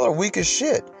too, y'all are weak as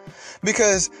shit.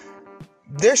 Because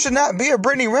there should not be a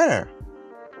Brittany Renner.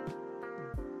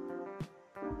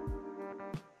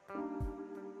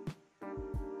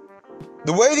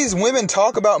 The way these women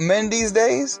talk about men these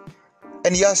days,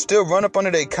 and y'all still run up under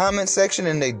their comment section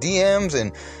and their DMs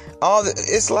and all that,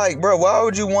 it's like, bro, why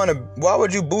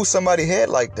would you boost somebody's head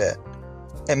like that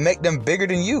and make them bigger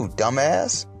than you,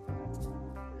 dumbass?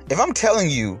 If I'm telling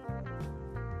you,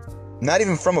 not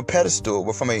even from a pedestal,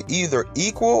 but from a either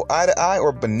equal, eye to eye,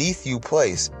 or beneath you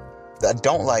place, that I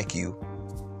don't like you,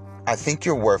 I think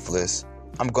you're worthless,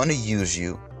 I'm gonna use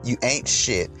you, you ain't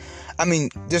shit. I mean,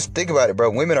 just think about it, bro.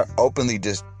 Women are openly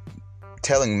just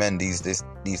telling men these things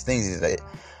these days.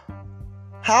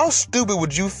 How stupid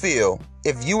would you feel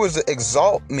if you was to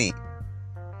exalt me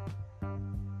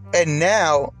and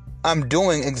now I'm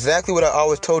doing exactly what I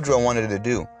always told you I wanted to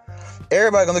do?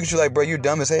 Everybody gonna look at you like, bro, you're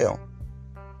dumb as hell.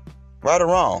 Right or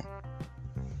wrong?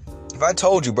 If I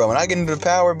told you, bro, when I get into the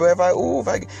power, bro, y'all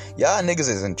niggas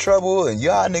is in trouble, and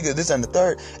y'all niggas this and the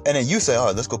third, and then you say, all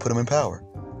right, let's go put them in power.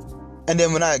 And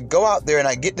then when I go out there and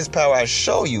I get this power, I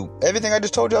show you everything I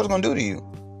just told you I was gonna do to you.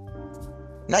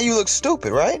 Now you look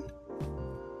stupid, right?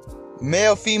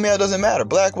 Male, female, doesn't matter.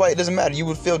 Black, white, doesn't matter. You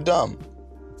would feel dumb.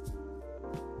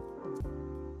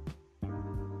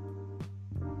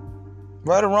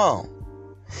 Right or wrong?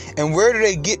 And where do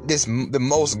they get the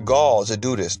most gall to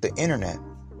do this? The internet.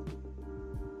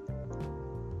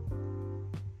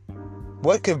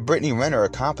 What could Brittany Renner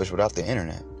accomplish without the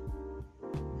internet?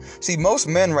 See, most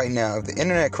men right now, if the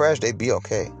internet crashed, they'd be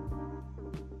okay.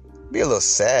 Be a little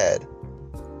sad,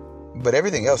 but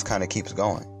everything else kind of keeps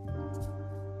going.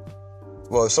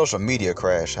 Well, if social media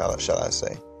crash, how shall I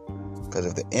say? Because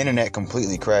if the internet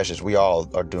completely crashes, we all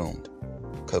are doomed.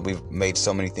 Because we've made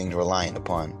so many things reliant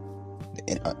upon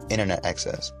the internet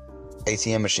access.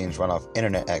 ATM machines run off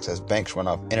internet access. Banks run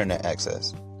off internet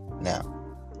access. Now,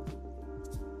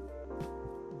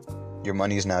 your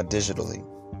money is now digitally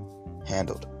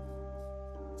handled.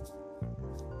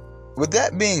 With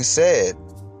that being said,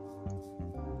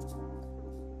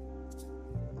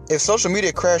 if social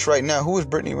media crashed right now, who is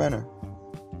Brittany Renner?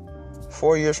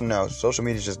 4 years from now, social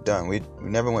media is just done. We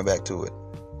never went back to it.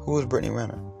 Who is Brittany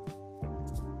Renner?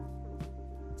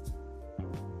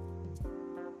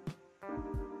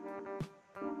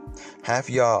 Half of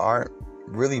y'all aren't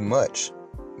really much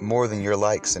more than your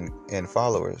likes and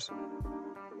followers.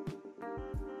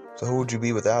 So who would you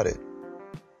be without it?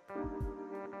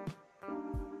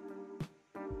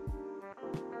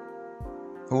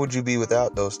 Who would you be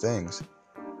without those things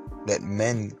that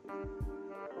men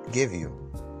give you?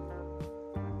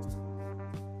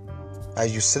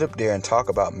 As you sit up there and talk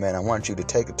about men, I want you to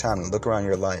take the time to look around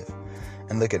your life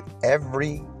and look at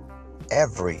every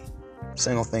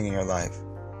single thing in your life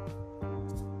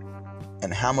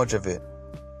and how much of it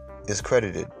is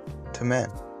credited to men.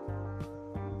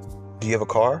 Do you have a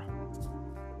car?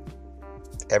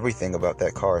 Everything about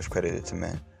that car is credited to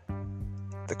men.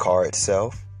 The car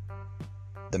itself,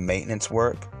 the maintenance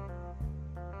work,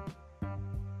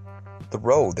 the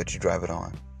road that you drive it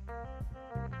on,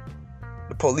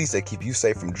 the police that keep you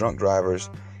safe from drunk drivers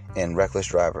and reckless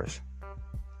drivers,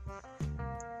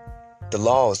 the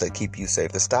laws that keep you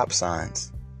safe, the stop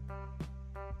signs,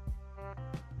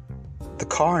 the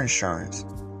car insurance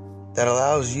that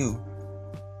allows you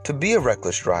to be a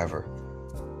reckless driver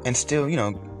and still,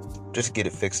 just get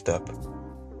it fixed up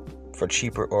for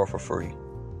cheaper or for free.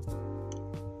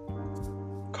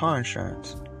 Car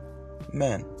insurance.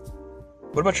 Men.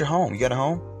 What about your home? You got a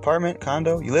home? Apartment?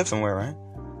 Condo? You live somewhere, right?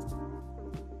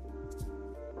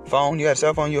 Phone? You got a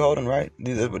cell phone you holding, right?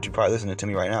 This is what you're probably listening to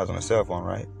me right now is on a cell phone,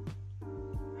 right?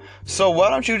 So why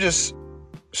don't you just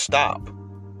stop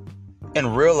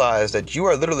and realize that you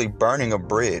are literally burning a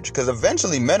bridge? Because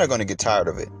eventually men are going to get tired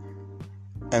of it.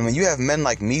 And when you have men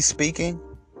like me speaking,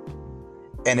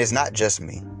 and it's not just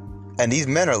me, and these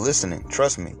men are listening,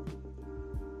 trust me,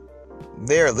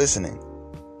 they're listening.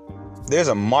 There's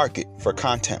a market for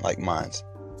content like mine.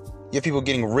 You have people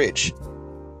getting rich.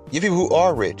 You have people who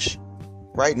are rich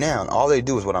right now, and all they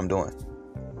do is what I'm doing.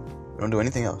 They don't do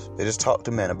anything else. They just talk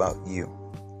to men about you.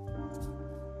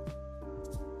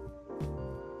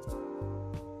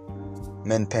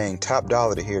 Men paying top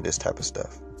dollar to hear this type of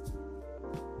stuff.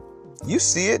 You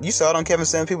see it. You saw it on Kevin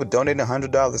Samuels. People donating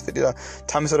 $100, $50.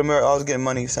 Tommy Sotomayor always getting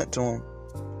money sent to him.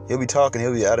 He'll be talking.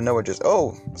 He'll be out of nowhere just,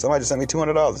 oh, somebody just sent me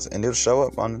 $200. And it'll show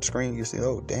up on the screen. You see,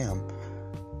 oh, damn.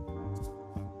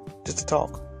 Just to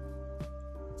talk.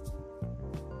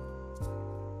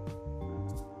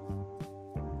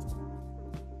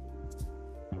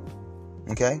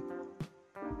 Okay?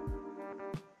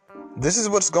 This is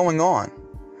what's going on.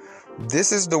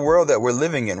 This is the world that we're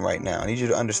living in right now. I need you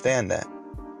to understand that.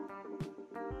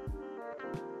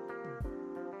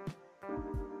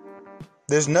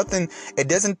 There's nothing, it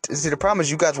doesn't, see, the problem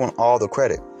is you guys want all the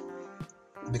credit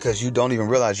because you don't even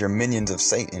realize you're minions of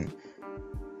Satan.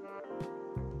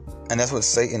 And that's what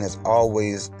Satan has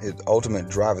always, his ultimate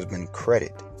drive has been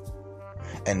credit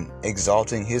and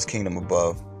exalting his kingdom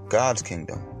above God's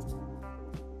kingdom.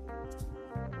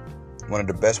 One of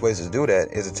the best ways to do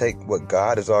that is to take what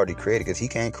God has already created, because he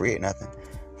can't create nothing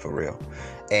for real,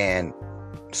 and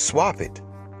swap it.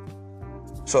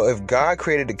 So if God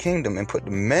created the kingdom and put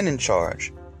the men in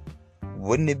charge,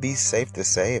 wouldn't it be safe to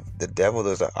say if the devil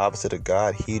is the opposite of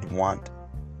God, he'd want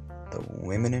the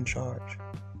women in charge?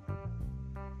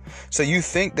 So you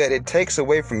think that it takes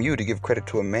away from you to give credit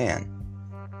to a man.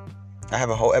 I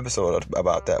have a whole episode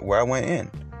about that where I went in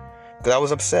because I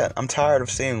was upset. I'm tired of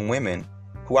seeing women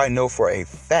who I know for a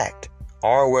fact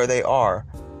are where they are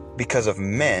because of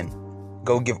men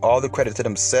go give all the credit to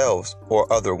themselves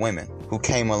or other women who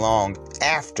came along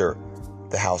after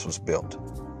the house was built.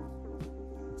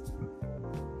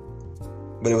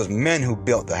 But it was men who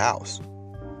built the house.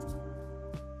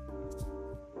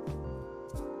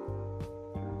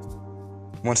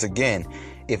 Once again,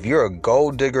 if you're a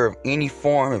gold digger of any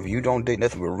form, if you don't dig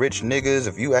nothing with rich niggas,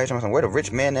 if you ask them where the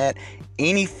rich man at,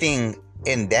 anything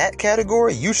in that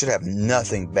category, you should have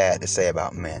nothing bad to say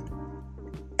about men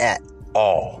at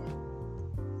all.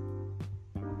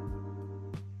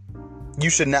 You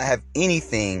should not have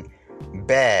anything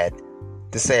bad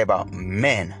to say about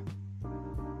men.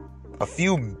 A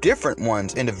few different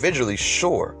ones individually,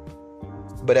 sure.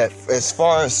 But as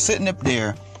far as sitting up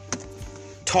there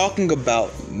talking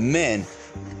about men,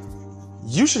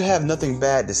 you should have nothing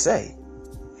bad to say.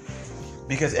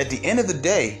 Because at the end of the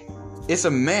day, it's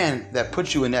a man that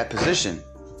puts you in that position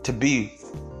to be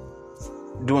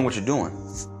doing what you're doing.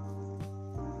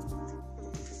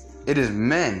 It is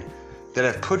men that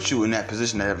have put you in that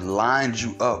position, that have lined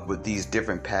you up with these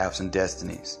different paths and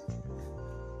destinies.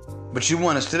 But you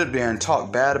want to sit up there and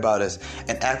talk bad about us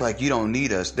and act like you don't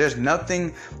need us. There's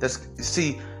nothing that's...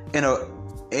 See,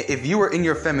 if you were in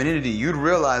your femininity, you'd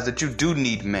realize that you do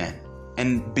need men.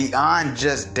 And beyond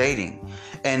just dating.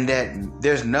 And that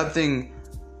there's nothing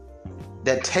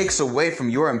that takes away from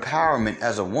your empowerment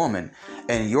as a woman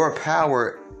and your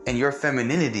power and your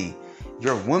femininity,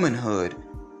 your womanhood,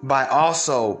 by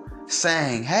also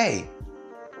saying, hey,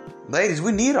 ladies,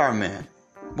 we need our men.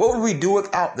 What would we do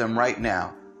without them right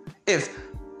now? If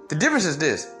the difference is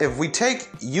this, if we take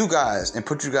you guys and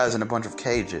put you guys in a bunch of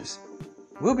cages,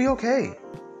 we'll be okay.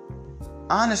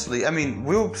 Honestly, I mean,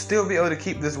 we'll still be able to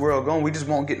keep this world going. We just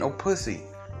won't get no pussy,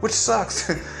 which sucks.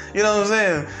 You know what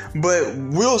I'm saying? But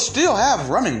we'll still have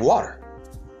running water.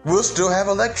 We'll still have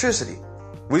electricity.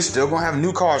 We still gonna have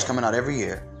new cars coming out every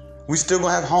year. We still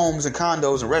gonna have homes and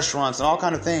condos and restaurants and all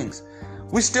kind of things.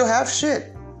 We still have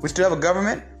shit. We still have a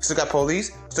government. We still got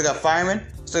police. We still got firemen.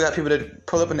 We still got people that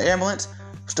pull up in the ambulance.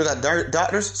 We still got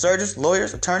doctors, surgeons,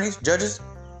 lawyers, attorneys, judges.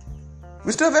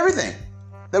 We still have everything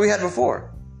that we had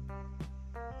before.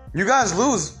 You guys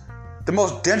lose the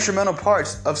most detrimental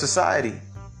parts of society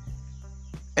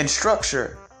and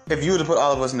structure if you were to put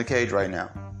all of us in the cage right now.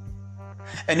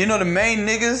 And you know the main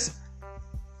niggas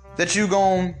that you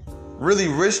gon' really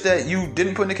wish that you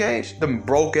didn't put in the cage? Them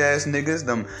broke ass niggas,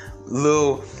 them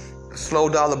little slow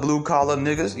dollar blue collar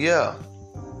niggas, yeah.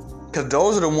 Cause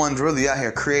those are the ones really out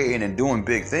here creating and doing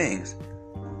big things.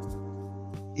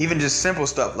 Even just simple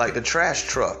stuff like the trash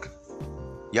truck.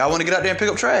 Y'all wanna get out there and pick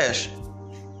up trash?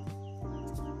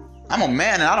 I'm a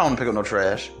man and I don't want to pick up no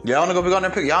trash. Y'all want to go pick up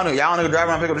there and y'all want to go drive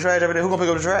around and pick up the trash every day? Who gonna pick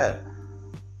up the trash?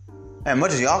 And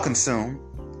much as y'all consume,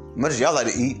 much as y'all like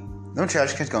to eat, them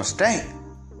trash cans gonna stink.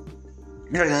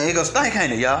 You're like, it gonna stink,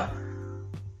 ain't it, y'all?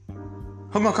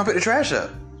 Who gonna come pick the trash up?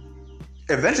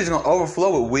 Eventually it's gonna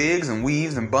overflow with wigs and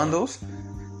weaves and bundles.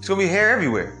 It's gonna be hair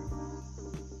everywhere.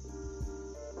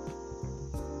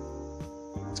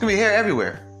 It's gonna be hair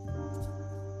everywhere.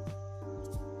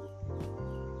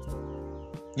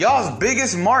 Y'all's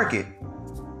biggest market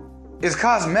is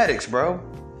cosmetics, bro.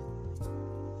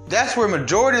 That's where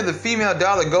majority of the female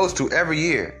dollar goes to every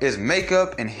year, is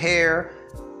makeup and hair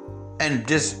and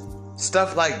just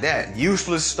stuff like that.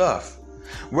 Useless stuff.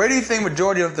 Where do you think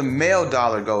majority of the male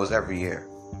dollar goes every year?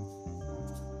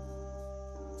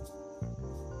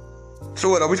 So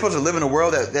what, are we supposed to live in a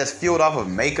world that's fueled off of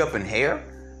makeup and hair?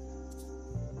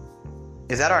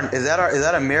 Is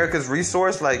that America's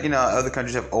resource? Like, you know, other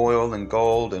countries have oil and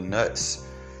gold and nuts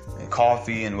and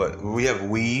coffee and what? We have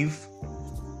wigs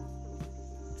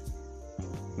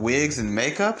and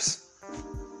makeups?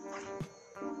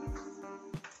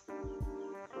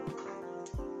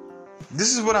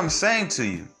 This is what I'm saying to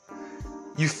you.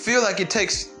 You feel like it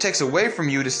takes away from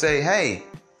you to say, hey,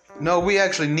 no, we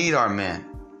actually need our men.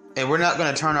 And we're not going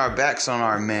to turn our backs on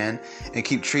our men and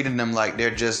keep treating them like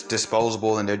they're just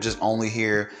disposable and they're just only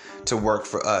here to work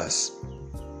for us.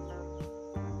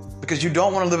 Because you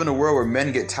don't want to live in a world where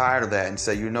men get tired of that and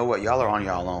say, you know what, y'all are on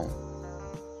y'all own.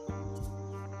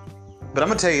 But I'm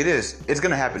going to tell you this, it's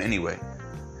going to happen anyway.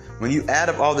 When you add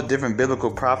up all the different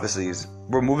biblical prophecies,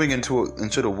 we're moving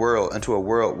into a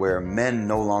world where men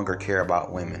no longer care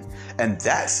about women. And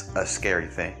that's a scary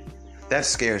thing. That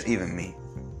scares even me.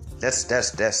 That's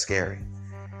scary.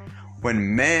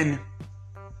 When men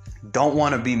don't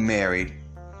want to be married,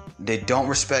 they don't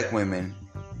respect women,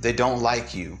 they don't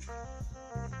like you.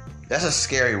 That's a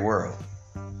scary world.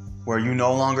 Where you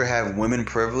no longer have women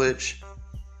privilege.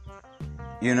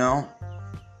 You know?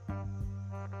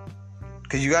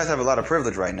 Because you guys have a lot of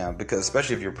privilege right now, because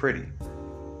especially if you're pretty.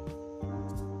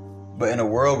 But in a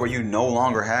world where you no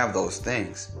longer have those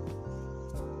things,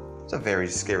 it's a very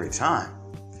scary time,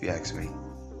 if you ask me.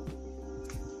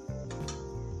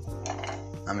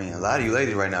 I mean, a lot of you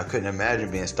ladies right now couldn't imagine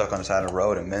being stuck on the side of the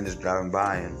road and men just driving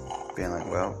by and being like,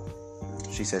 well,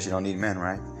 she said she don't need men,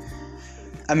 right?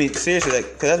 I mean, seriously,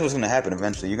 because that's what's going to happen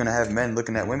eventually. You're going to have men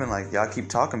looking at women like, y'all keep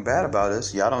talking bad about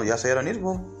us. Y'all say I don't need it.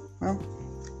 Well,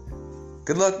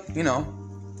 good luck, you know.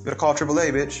 Better call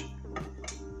AAA, bitch.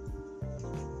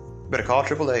 Better call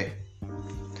AAA.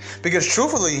 Because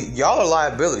truthfully, y'all are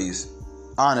liabilities.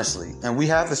 Honestly. And we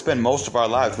have to spend most of our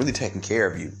lives really taking care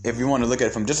of you. If you want to look at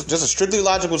it from just a strictly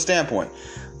logical standpoint.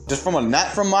 Just from not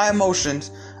from my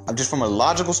emotions, just from a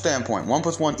logical standpoint. 1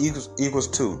 + 1 equals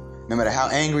 2. No matter how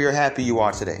angry or happy you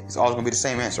are today. It's always going to be the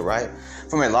same answer, right?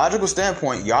 From a logical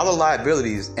standpoint, y'all are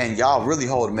liabilities and y'all really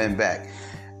hold men back.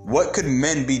 What could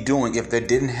men be doing if they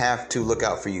didn't have to look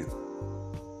out for you?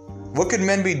 What could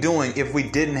men be doing if we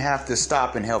didn't have to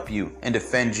stop and help you and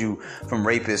defend you from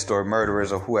rapists or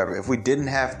murderers or whoever? If we didn't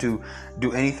have to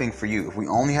do anything for you, if we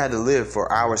only had to live for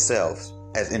ourselves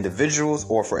as individuals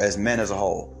or for as men as a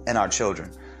whole and our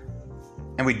children,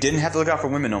 and we didn't have to look out for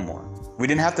women no more. We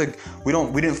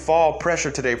didn't fall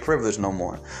pressure to their privilege no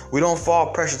more. We don't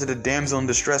fall pressure to the damsel in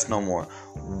distress no more.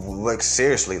 Like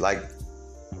seriously, y'all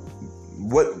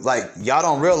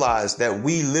don't realize that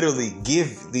we literally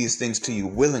give these things to you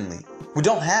willingly. We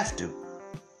don't have to.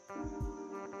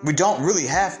 We don't really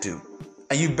have to.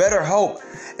 And you better hope.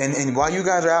 And while you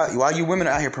women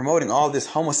are out here promoting all this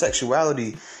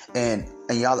homosexuality and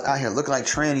y'all out here looking like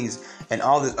trannies and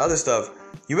all this other stuff,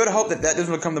 you better hope that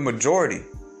doesn't become the majority.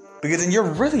 Because then you're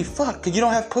really fucked. Because you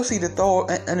don't have pussy to throw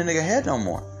in a nigga head no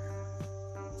more.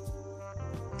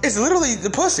 It's literally the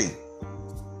pussy.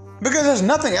 Because there's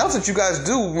nothing else that you guys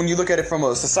do when you look at it from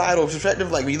a societal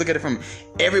perspective. Like when you look at it from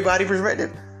everybody's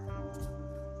perspective.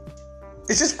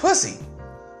 It's just pussy.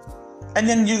 And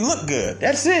then you look good.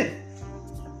 That's it.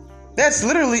 That's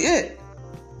literally it.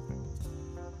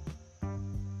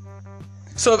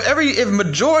 So if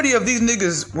majority of these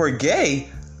niggas were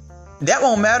gay, that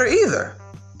won't matter either.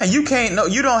 And you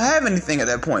don't have anything at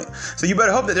that point. So you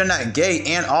better hope that they're not gay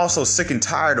and also sick and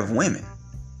tired of women.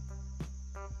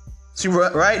 See,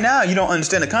 right now you don't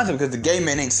understand the concept because the gay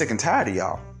men ain't sick and tired of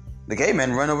y'all. The gay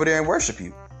men run over there and worship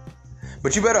you.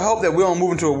 But you better hope that we don't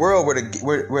move into a world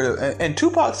and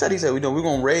Tupac said, he said, we're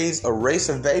going to raise a race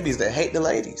of babies that hate the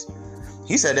ladies.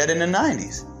 He said that in the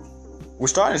 90s. We're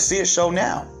starting to see it show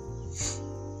now.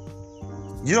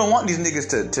 You don't want these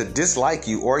niggas to dislike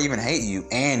you or even hate you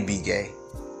and be gay.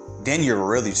 Then you're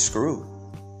really screwed.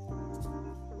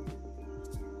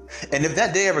 And if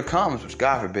that day ever comes, which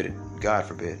God forbid it, God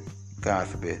forbid.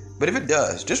 But if it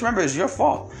does, just remember it's your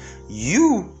fault.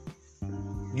 You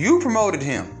promoted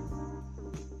him.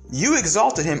 You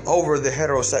exalted him over the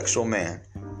heterosexual man.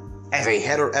 As a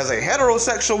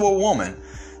heterosexual woman,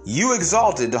 you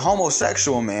exalted the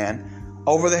homosexual man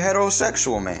over the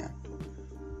heterosexual man.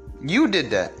 You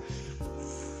did that.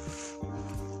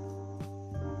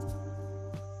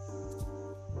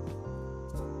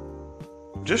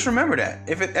 Just remember that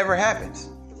if it ever happens,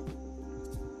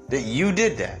 that you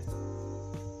did that.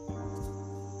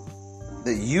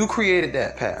 That you created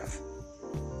that path.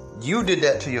 You did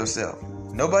that to yourself.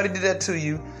 Nobody did that to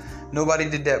you. Nobody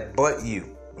did that but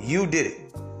you. You did it.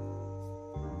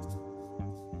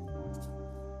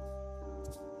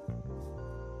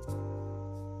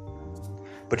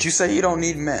 But you say you don't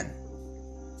need men.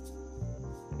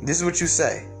 This is what you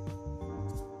say.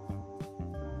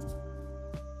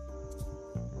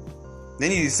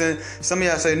 Then you say, some of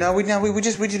y'all say, no, we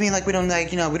just mean like we don't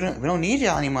like, we don't need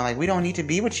y'all anymore. Like we don't need to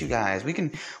be with you guys. We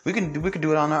can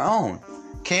do it on our own.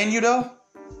 Can you though?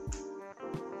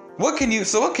 What can you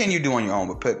do on your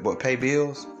own? But pay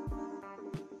bills?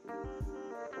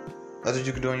 That's what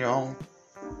you can do on your own?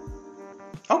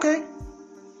 Okay.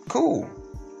 Cool.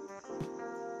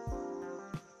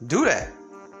 Do that.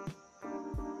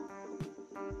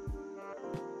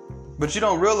 But you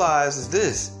don't realize is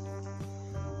this.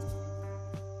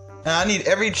 And I need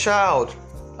every child,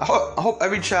 I hope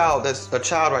every child that's a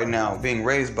child right now being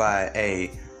raised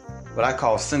by what I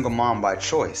call single mom by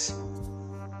choice,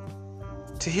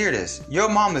 to hear this. Your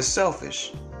mom is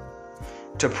selfish.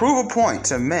 To prove a point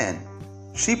to men,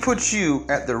 she puts you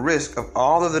at the risk of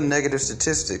all of the negative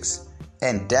statistics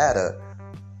and data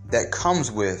that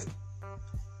comes with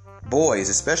boys,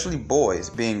 especially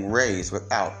boys, being raised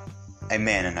without a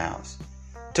man in the house.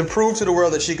 To prove to the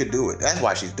world that she could do it. That's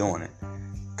why she's doing it.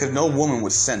 Because no woman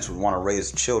with sense would want to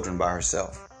raise children by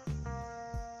herself.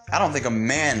 I don't think a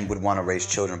man would want to raise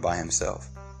children by himself.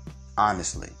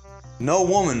 Honestly. No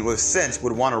woman with sense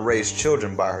would want to raise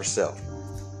children by herself.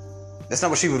 That's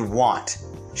not what she would want.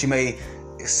 She may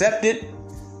accept it.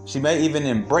 She may even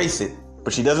embrace it.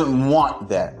 But she doesn't want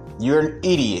that. You're an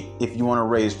idiot if you want to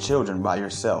raise children by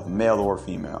yourself, male or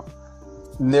female.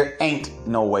 There ain't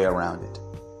no way around it.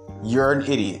 You're an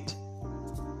idiot.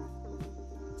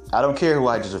 I don't care who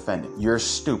I just offended. You're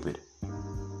stupid.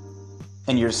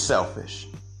 And you're selfish.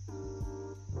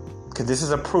 Because this is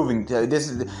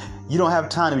you don't have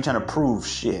time to be trying to prove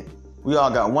shit. We all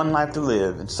got one life to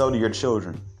live, and so do your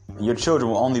children. And your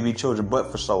children will only be children but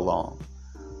for so long.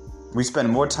 We spend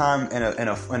more time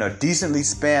in a decently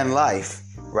spanned life,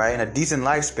 right? In a decent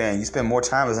lifespan, you spend more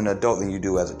time as an adult than you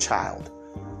do as a child.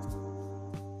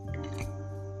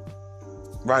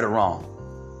 Right or wrong?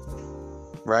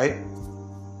 Right?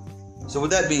 So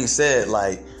with that being said,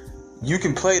 like, you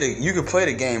can play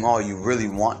the game all you really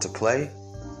want to play,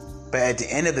 but at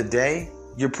the end of the day,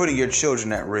 you're putting your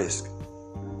children at risk.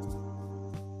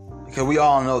 Because we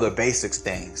all know the basics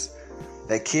things.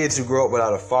 That kids who grow up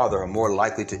without a father are more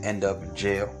likely to end up in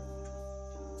jail,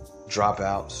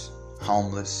 dropouts,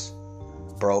 homeless,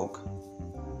 broke,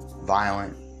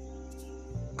 violent,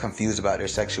 confused about their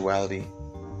sexuality.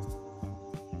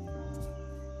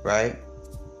 Right?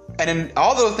 And then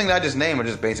all those things I just named are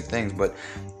just basic things, but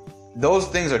those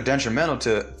things are detrimental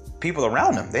to people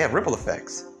around them. They have ripple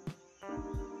effects.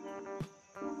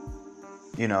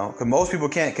 You know, because most people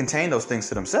can't contain those things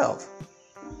to themselves.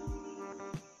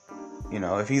 You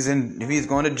know, if he's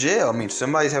going to jail, I mean,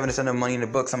 somebody's having to send him money in the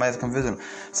book. Somebody has to come visit him.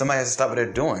 Somebody has to stop what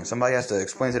they're doing. Somebody has to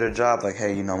explain to their job, like,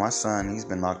 hey, you know, my son, he's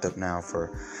been locked up now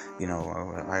for, you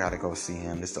know, I got to go see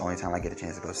him. This is the only time I get a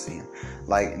chance to go see him.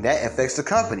 Like, that affects the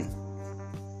company.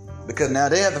 Because now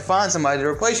they have to find somebody to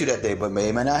replace you that day, but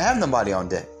may not have nobody on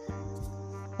deck.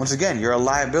 Once again, you're a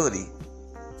liability.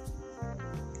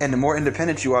 And the more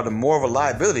independent you are, the more of a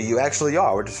liability you actually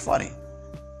are, which is funny.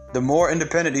 The more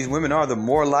independent these women are, the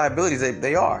more liabilities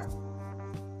they are.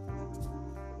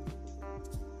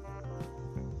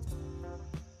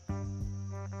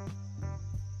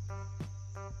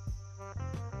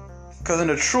 Because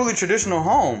in a truly traditional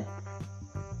home,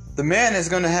 the man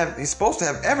is he's supposed to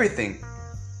have everything.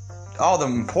 All the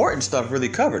important stuff really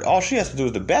covered. All she has to do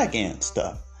is the back end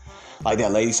stuff. Like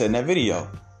that lady said in that video.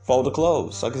 Fold the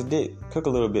clothes, suck his dick, cook a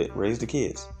little bit, raise the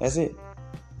kids. That's it.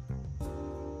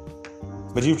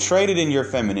 But you've traded in your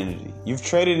femininity. You've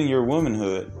traded in your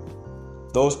womanhood.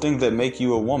 Those things that make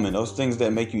you a woman. Those things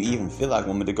that make you even feel like a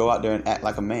woman, to go out there and act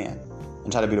like a man.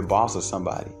 And try to be the boss of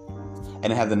somebody.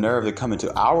 And have the nerve to come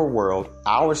into our world,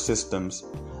 our systems,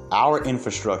 our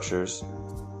infrastructures,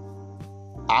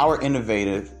 our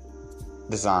innovative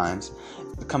designs,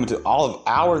 come into all of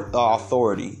our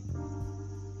authority,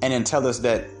 and then tell us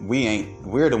that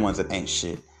we're the ones that ain't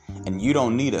shit, and you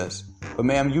don't need us. But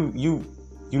ma'am, you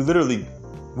literally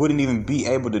wouldn't even be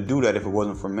able to do that if it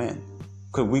wasn't for men.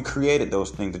 Because we created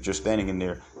those things that you're standing in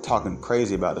there talking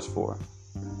crazy about us for.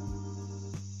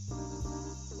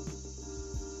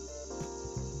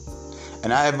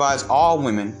 And I advise all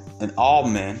women and all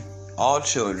men, all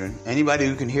children, anybody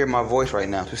who can hear my voice right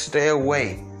now, to stay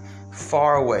away,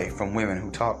 far away from women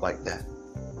who talk like that.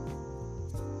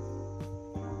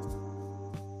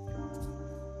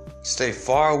 Stay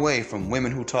far away from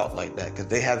women who talk like that, because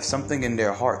they have something in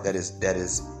their heart that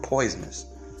is poisonous.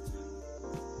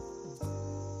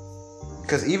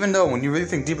 Because even though, when you really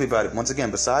think deeply about it, once again,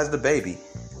 besides the baby,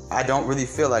 I don't really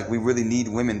feel like we really need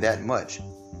women that much.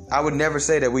 I would never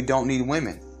say that we don't need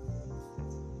women,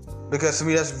 because to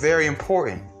me that's very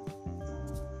important.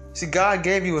 See, God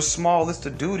gave you a small list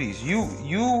of duties.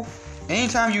 You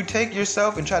anytime you take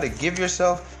yourself and try to give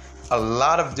yourself a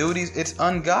lot of duties, it's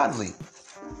ungodly.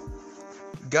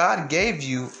 God gave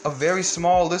you a very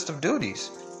small list of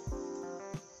duties.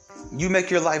 You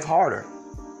make your life harder.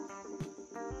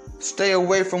 Stay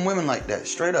away from women like that.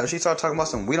 Straight up. She started talking about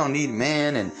some, we don't need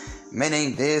men, and men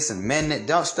ain't this, and men that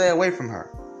don't. Stay away from her.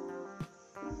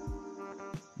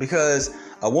 Because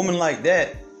a woman like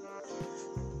that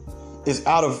is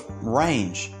out of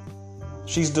range.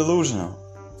 She's delusional.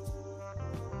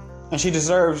 And she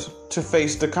deserves to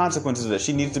face the consequences of that.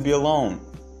 She needs to be alone.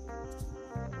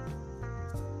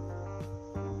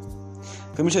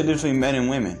 Let me tell you the difference between men and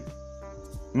women.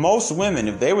 Most women,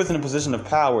 if they was in a position of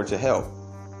power to help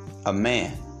a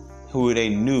man who they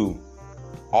knew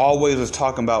always was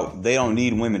talking about they don't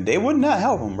need women, they would not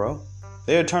help him, bro.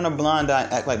 They would turn a blind eye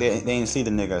and act like they ain't see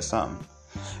the nigga or something.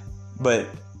 But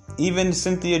even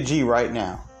Cynthia G right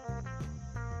now,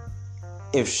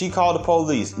 if she called the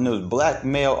police and there was black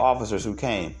male officers who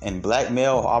came and black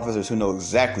male officers who know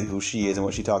exactly who she is and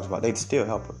what she talks about, they'd still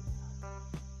help her.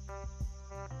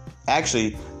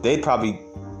 Actually, they'd probably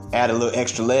add a little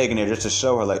extra leg in there just to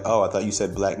show her, like, oh, I thought you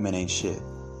said black men ain't shit.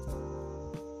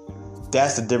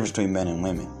 That's the difference between men and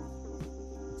women.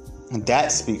 And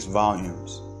that speaks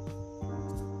volumes.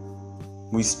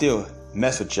 We still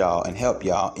mess with y'all and help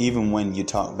y'all even when you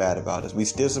talk bad about us. We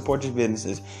still support your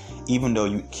businesses even though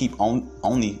you keep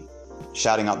only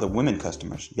shouting out the women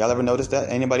customers. Y'all ever notice that?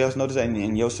 Anybody else notice that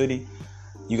in your city?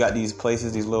 You got these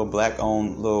places, these little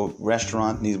black-owned little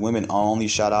restaurants, these women only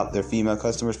shout out their female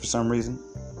customers for some reason.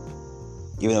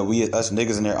 Even though us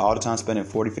niggas in there all the time spending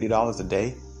 $40, $50 a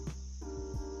day.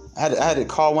 I had to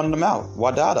call one of them out,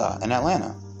 Wadada in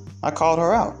Atlanta. I called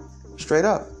her out, straight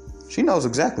up. She knows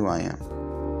exactly who I am.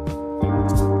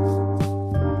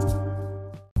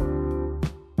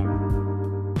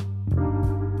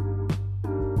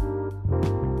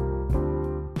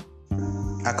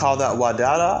 I called out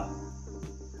Wadada,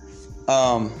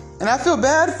 and I feel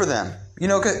bad for them. You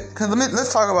know, cause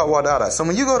let's talk about Wadada. So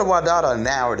when you go to Wadada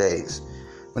nowadays,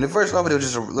 when it first opened, it was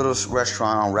just a little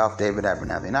restaurant on Ralph David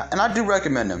Abernathy, and I do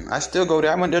recommend them. I still go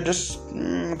there. I went there just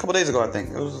a couple days ago, I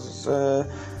think. It was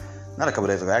not a couple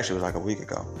days ago. Actually, it was like a week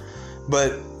ago.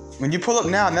 But when you pull up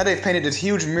now they've painted this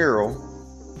huge mural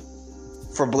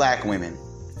for black women.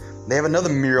 They have another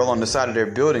mural on the side of their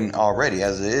building already,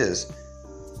 as it is,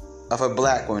 of a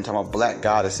black woman, talking about black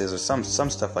goddesses or some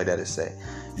stuff like that. It say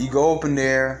you go up in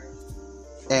there,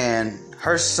 and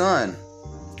her son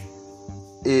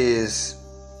is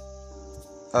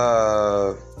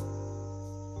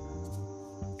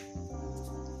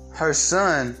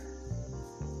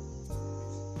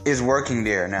working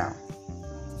there now.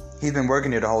 He's been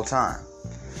working there the whole time.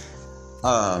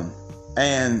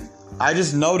 And I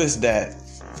just noticed that,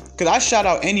 because I shout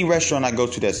out any restaurant I go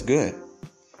to that's good.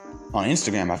 On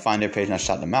Instagram, I find their page and I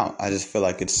shout them out. I just feel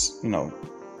like it's,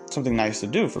 something nice to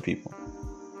do for people.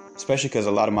 Especially because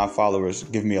a lot of my followers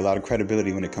give me a lot of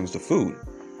credibility when it comes to food.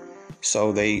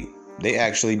 So they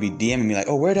actually be DMing me like,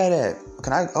 oh, where that at?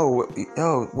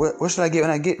 What should I get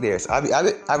when I get there? So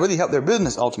I really help their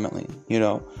business ultimately,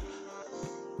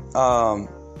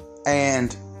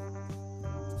 and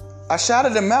I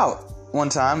shouted them out one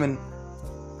time and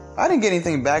I didn't get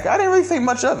anything back. I didn't really think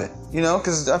much of it,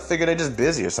 because I figured they're just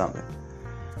busy or something.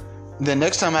 Then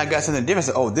next time I got something different, I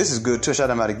said, oh, this is good too. I shout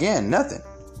them out again. Nothing.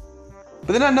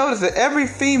 But then I noticed that every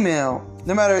female,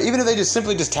 no matter, even if they just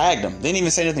simply just tagged them, they didn't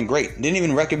even say anything great, didn't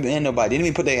even recommend nobody, didn't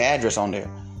even put their address on there,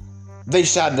 they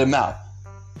shouted them out.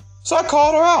 So I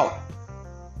called her out.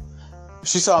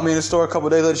 She saw me in the store a couple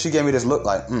days later. She gave me this look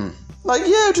like, Like,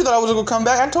 yeah, you thought I was going to come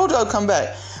back? I told you I'd come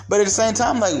back. But at the same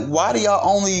time, like, why do y'all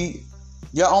only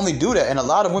do that? And a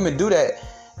lot of women do that.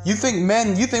 You think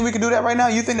we can do that right now?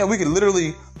 You think that we could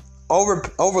literally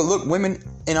overlook women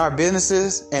in our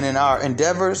businesses and in our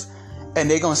endeavors, and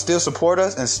they gonna still support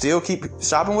us and still keep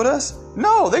shopping with us?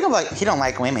 No, they gonna be like, he don't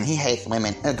like women, he hates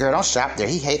women. Girl, don't shop there,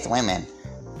 he hates women.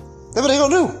 That's what they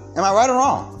gonna do. Am I right or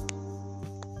wrong?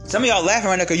 Some of y'all laughing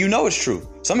right now because you know it's true.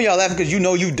 Some of y'all laughing because you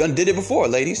know you done did it before,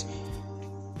 ladies.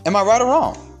 Am I right or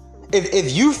wrong?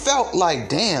 If you felt like,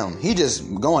 damn, he just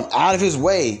going out of his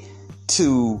way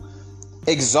to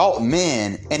exalt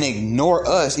men and ignore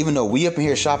us, even though we up in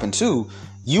here shopping too,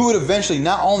 you would eventually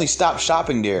not only stop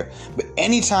shopping there, but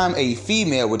anytime a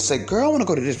female would say, girl, I want to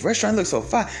go to this restaurant, it looks so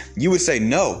fine, you would say,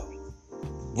 no,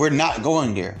 we're not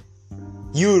going there.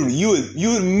 You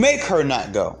would make her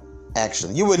not go.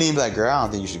 Actually, you wouldn't even be like, girl, I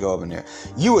don't think you should go up in there.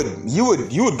 You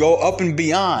would go up and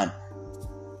beyond.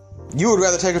 You would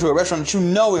rather take her to a restaurant that you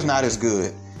know is not as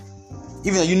good,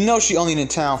 even though you know she only in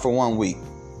town for 1 week.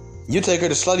 You take her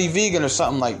to Slutty Vegan or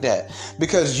something like that,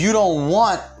 because you don't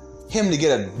want him to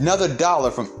get another dollar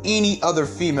from any other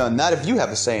female. Not if you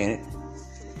have a say in it.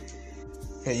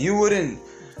 Okay, you wouldn't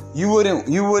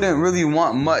really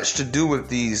want much to do with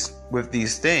these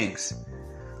things.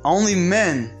 Only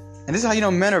men, and this is how you know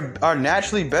men are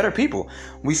naturally better people.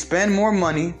 We spend more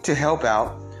money to help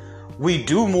out. We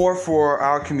do more for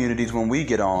our communities when we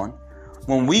get on.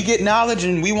 When we get knowledge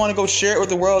and we want to go share it with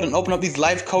the world and open up these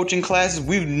life coaching classes,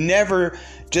 we've never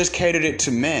just catered it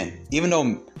to men. Even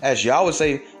though, as y'all would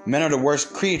say, men are the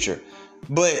worst creature.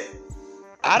 But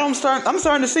I'm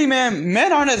starting to see, man,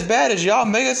 men aren't as bad as y'all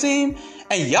make it seem.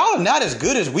 And y'all are not as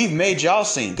good as we've made y'all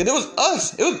seem. Because it was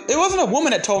us. It wasn't a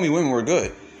woman that told me women were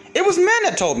good. It was men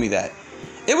that told me that.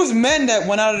 It was men that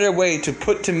went out of their way to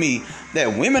put to me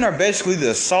that women are basically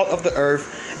the salt of the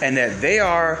earth and that they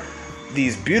are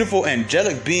these beautiful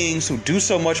angelic beings who do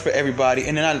so much for everybody.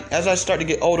 And then as I start to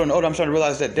get older and older, I'm starting to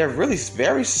realize that they're really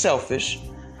very selfish,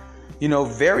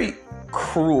 very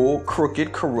cruel,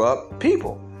 crooked, corrupt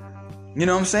people. You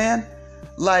know what I'm saying?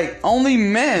 Like, only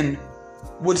men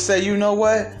would say, you know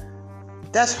what?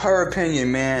 That's her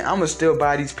opinion, man. I'm going to still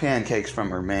buy these pancakes from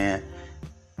her, man.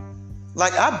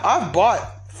 Like, I've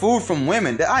bought food from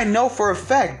women that I know for a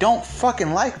fact don't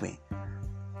fucking like me.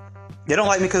 They don't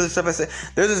like me because of stuff I say.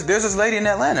 There's this lady in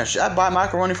Atlanta. I buy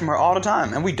macaroni from her all the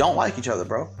time, and we don't like each other,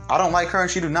 bro. I don't like her, and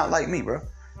she do not like me, bro.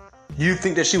 You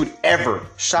think that she would ever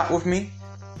shop with me?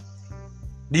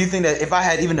 Do you think that if I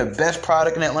had even the best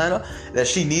product in Atlanta that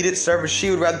she needed service, she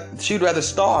would rather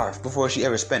starve before she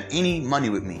ever spent any money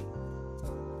with me?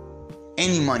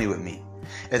 Any money with me?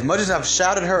 As much as I've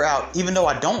shouted her out, even though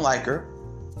I don't like her,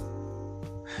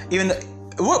 even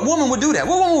What woman would do that?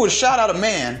 What woman would shout out a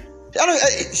man?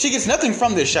 She gets nothing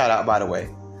from this shout out, by the way.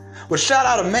 Would shout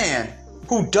out a man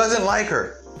who doesn't like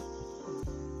her.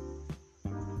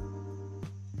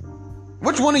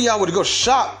 Which one of y'all would go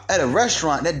shop at a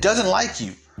restaurant that doesn't like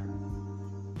you?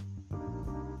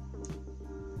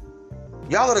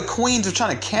 Y'all are the queens of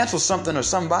trying to cancel something or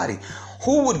somebody.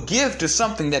 Who would give to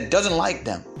something that doesn't like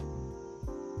them?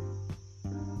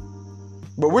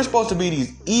 But we're supposed to be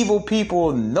these evil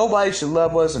people. Nobody should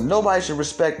love us and nobody should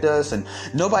respect us and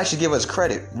nobody should give us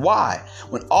credit. Why?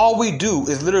 When all we do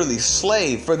is literally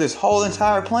slave for this whole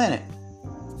entire planet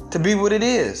to be what it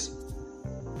is.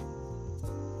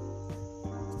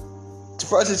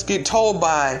 For us to get told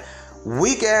by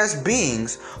weak ass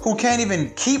beings who can't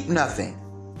even keep nothing,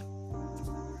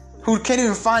 who can't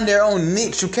even find their own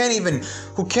niche, who can't even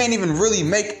really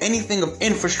make anything of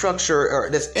infrastructure or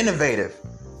that's innovative.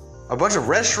 A bunch of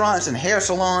restaurants and hair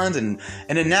salons and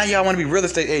then now y'all want to be real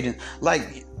estate agents.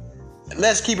 Like,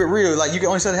 let's keep it real. Like, you can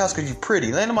only sell the house because you're pretty.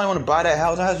 Ain't nobody want to buy that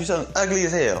house. The house you selling ugly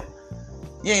as hell.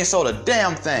 You ain't sold a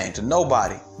damn thing to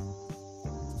nobody.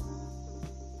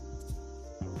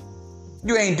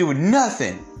 You ain't doing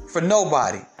nothing for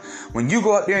nobody. When you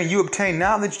go out there and you obtain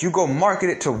knowledge, you go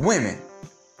market it to women.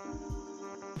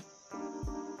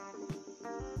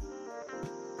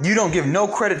 You don't give no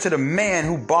credit to the man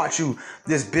who bought you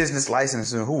this business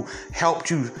license and who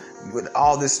helped you with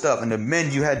all this stuff and the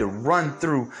men you had to run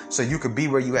through so you could be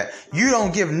where you at. You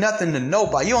don't give nothing to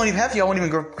nobody. You don't even have to. You won't even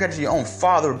give credit to your own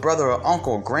father, brother, or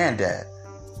uncle, or granddad.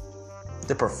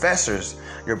 The professors,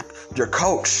 your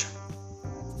coach.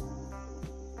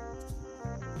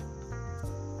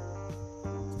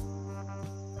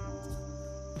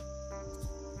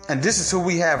 And this is who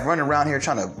we have running around here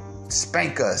trying to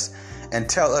spank us and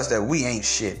tell us that we ain't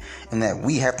shit and that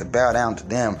we have to bow down to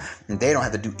them and they don't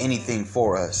have to do anything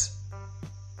for us.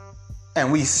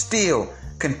 And we still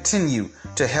continue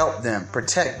to help them,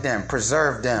 protect them,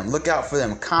 preserve them, look out for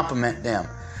them, compliment them,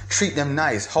 treat them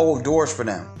nice, hold doors for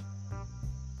them.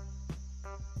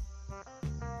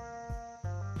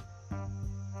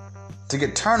 To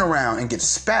get turned around and get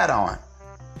spat on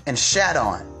and shat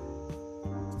on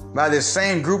by this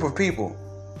same group of people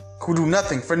who do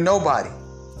nothing for nobody.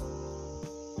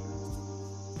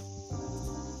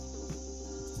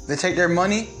 They take their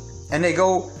money and they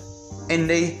go and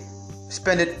they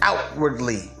spend it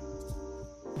outwardly.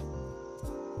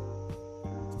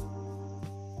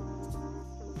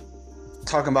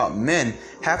 Talking about men,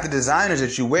 half the designers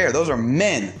that you wear, those are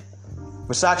men.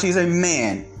 Versace is a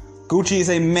man. Gucci is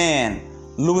a man.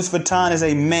 Louis Vuitton is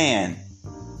a man.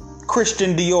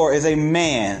 Christian Dior is a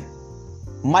man.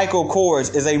 Michael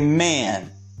Kors is a man.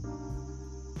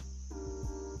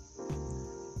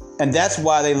 And that's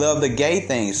why they love the gay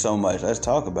thing so much. Let's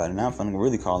talk about it. Now I'm going to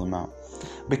really call them out.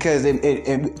 Because it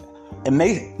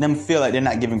makes them feel like they're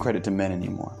not giving credit to men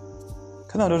anymore.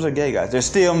 Because no, those are gay guys. They're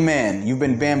still men. You've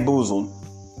been bamboozled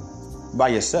by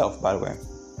yourself, by the way.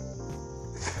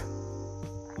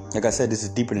 Like I said, this is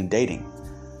deeper than dating.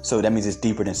 So that means it's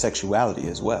deeper than sexuality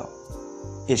as well.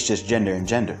 It's just gender and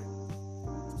gender.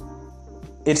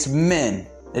 It's men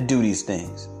that do these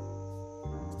things.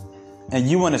 And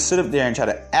you want to sit up there and try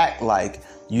to act like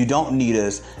you don't need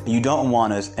us, and you don't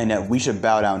want us, and that we should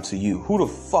bow down to you. Who the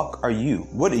fuck are you?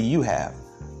 What do you have?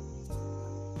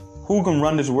 Who can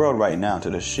run this world right now to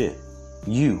the shit?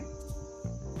 You.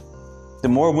 The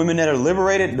more women that are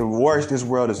liberated, the worse this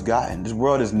world has gotten. This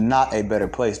world is not a better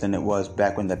place than it was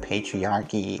back when the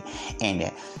patriarchy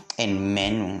and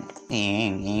men.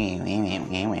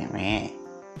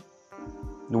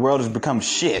 The world has become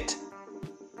shit.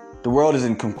 The world is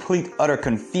in complete, utter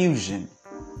confusion.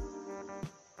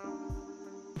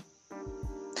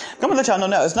 I'm gonna let y'all know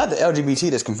now, it's not the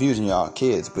LGBT that's confusing y'all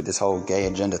kids with this whole gay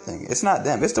agenda thing. It's not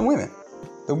them, it's the women.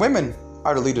 The women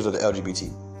are the leaders of the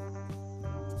LGBT.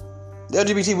 The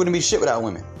LGBT wouldn't be shit without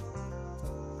women.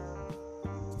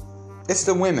 It's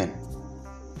the women.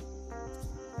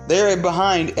 They're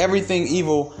behind everything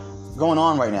evil going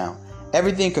on right now.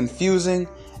 Everything confusing,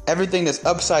 everything that's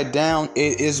upside down,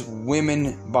 it is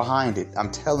women behind it.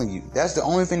 I'm telling you. That's the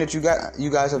only thing that you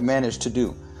guys have managed to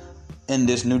do in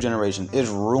this new generation is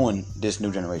ruin this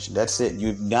new generation. That's it.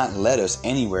 You've not led us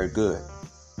anywhere good.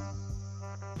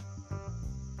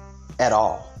 At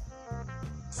all.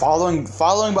 Following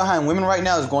behind women right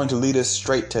now is going to lead us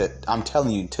straight to, I'm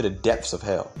telling you, to the depths of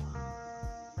hell.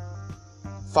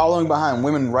 Following behind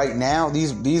women right now,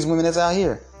 these women that's out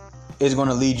here, is going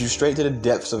to lead you straight to the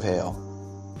depths of hell.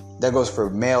 That goes for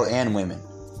male and women.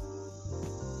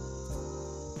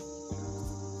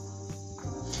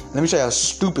 Let me show you how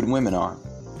stupid women are.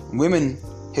 Women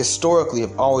historically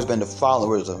have always been the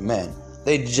followers of men.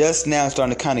 They just now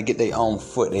starting to kind of get their own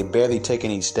foot. They barely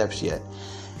taking any steps yet.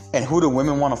 And who do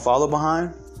women want to follow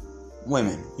behind?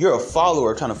 Women. You're a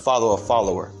follower trying to follow a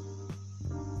follower.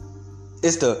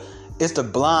 It's the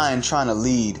blind trying to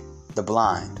lead the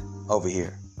blind over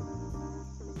here.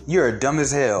 You're dumb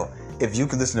as hell if you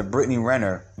can listen to Brittany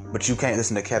Renner, but you can't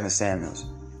listen to Kevin Samuels.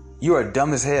 You are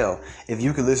dumb as hell if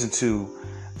you can listen to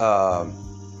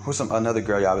who's another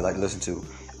girl y'all would like to listen to,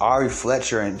 Ari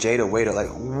Fletcher and Jada Waiter. Like,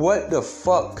 what the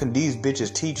fuck can these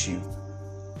bitches teach you?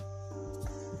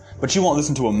 But you won't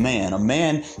listen to a man. A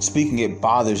man speaking, it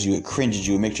bothers you, it cringes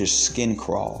you, it makes your skin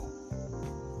crawl.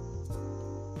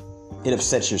 It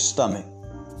upsets your stomach.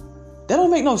 That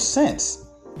don't make no sense.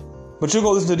 But you'll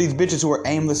go listen to these bitches who are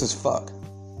aimless as fuck.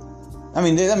 I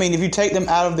mean, if you take them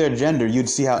out of their gender, you'd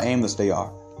see how aimless they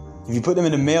are. If you put them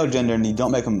in the male gender and you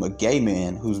don't make them a gay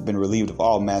man who's been relieved of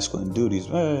all masculine duties,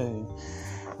 we're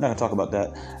not gonna talk about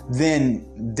that, then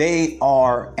they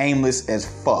are aimless as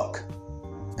fuck.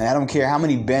 And I don't care how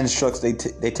many Benz trucks they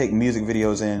take music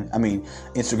videos in,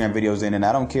 Instagram videos in, and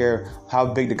I don't care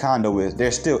how big the condo is,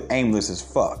 they're still aimless as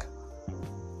fuck.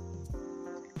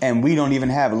 And we don't even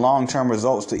have long-term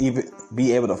results to even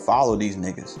be able to follow these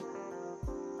niggas.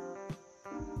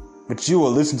 But you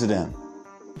will listen to them.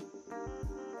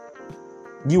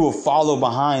 You will follow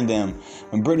behind them.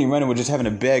 When Brittany Renner was just having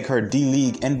to beg her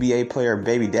D-League NBA player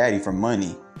baby daddy for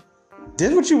money.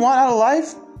 This what you want out of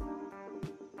life?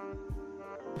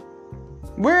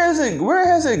 Where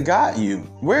has it got you?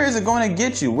 Where is it going to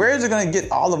get you? Where is it going to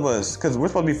get all of us? Because we're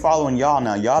supposed to be following y'all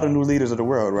now. Y'all the new leaders of the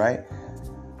world, right?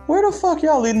 Where the fuck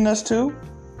y'all leading us to?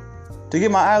 To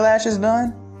get my eyelashes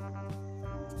done?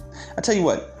 I tell you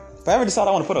what, if I ever decide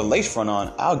I want to put a lace front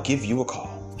on, I'll give you a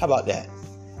call. How about that?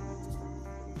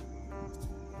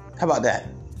 How about that?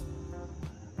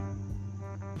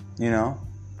 You know?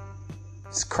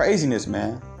 It's craziness,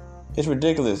 man. It's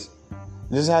ridiculous.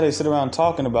 This is how they sit around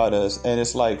talking about us, and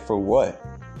it's like, for what?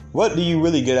 What do you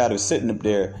really get out of sitting up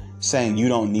there saying you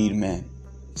don't need men?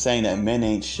 Saying that men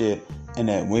ain't shit, and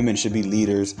that women should be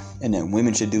leaders, and that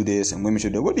women should do this, and women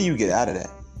should do... What do you get out of that?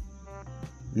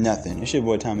 Nothing. It's your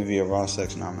boy Tommy V of Raw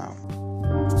Sex, and I'm out.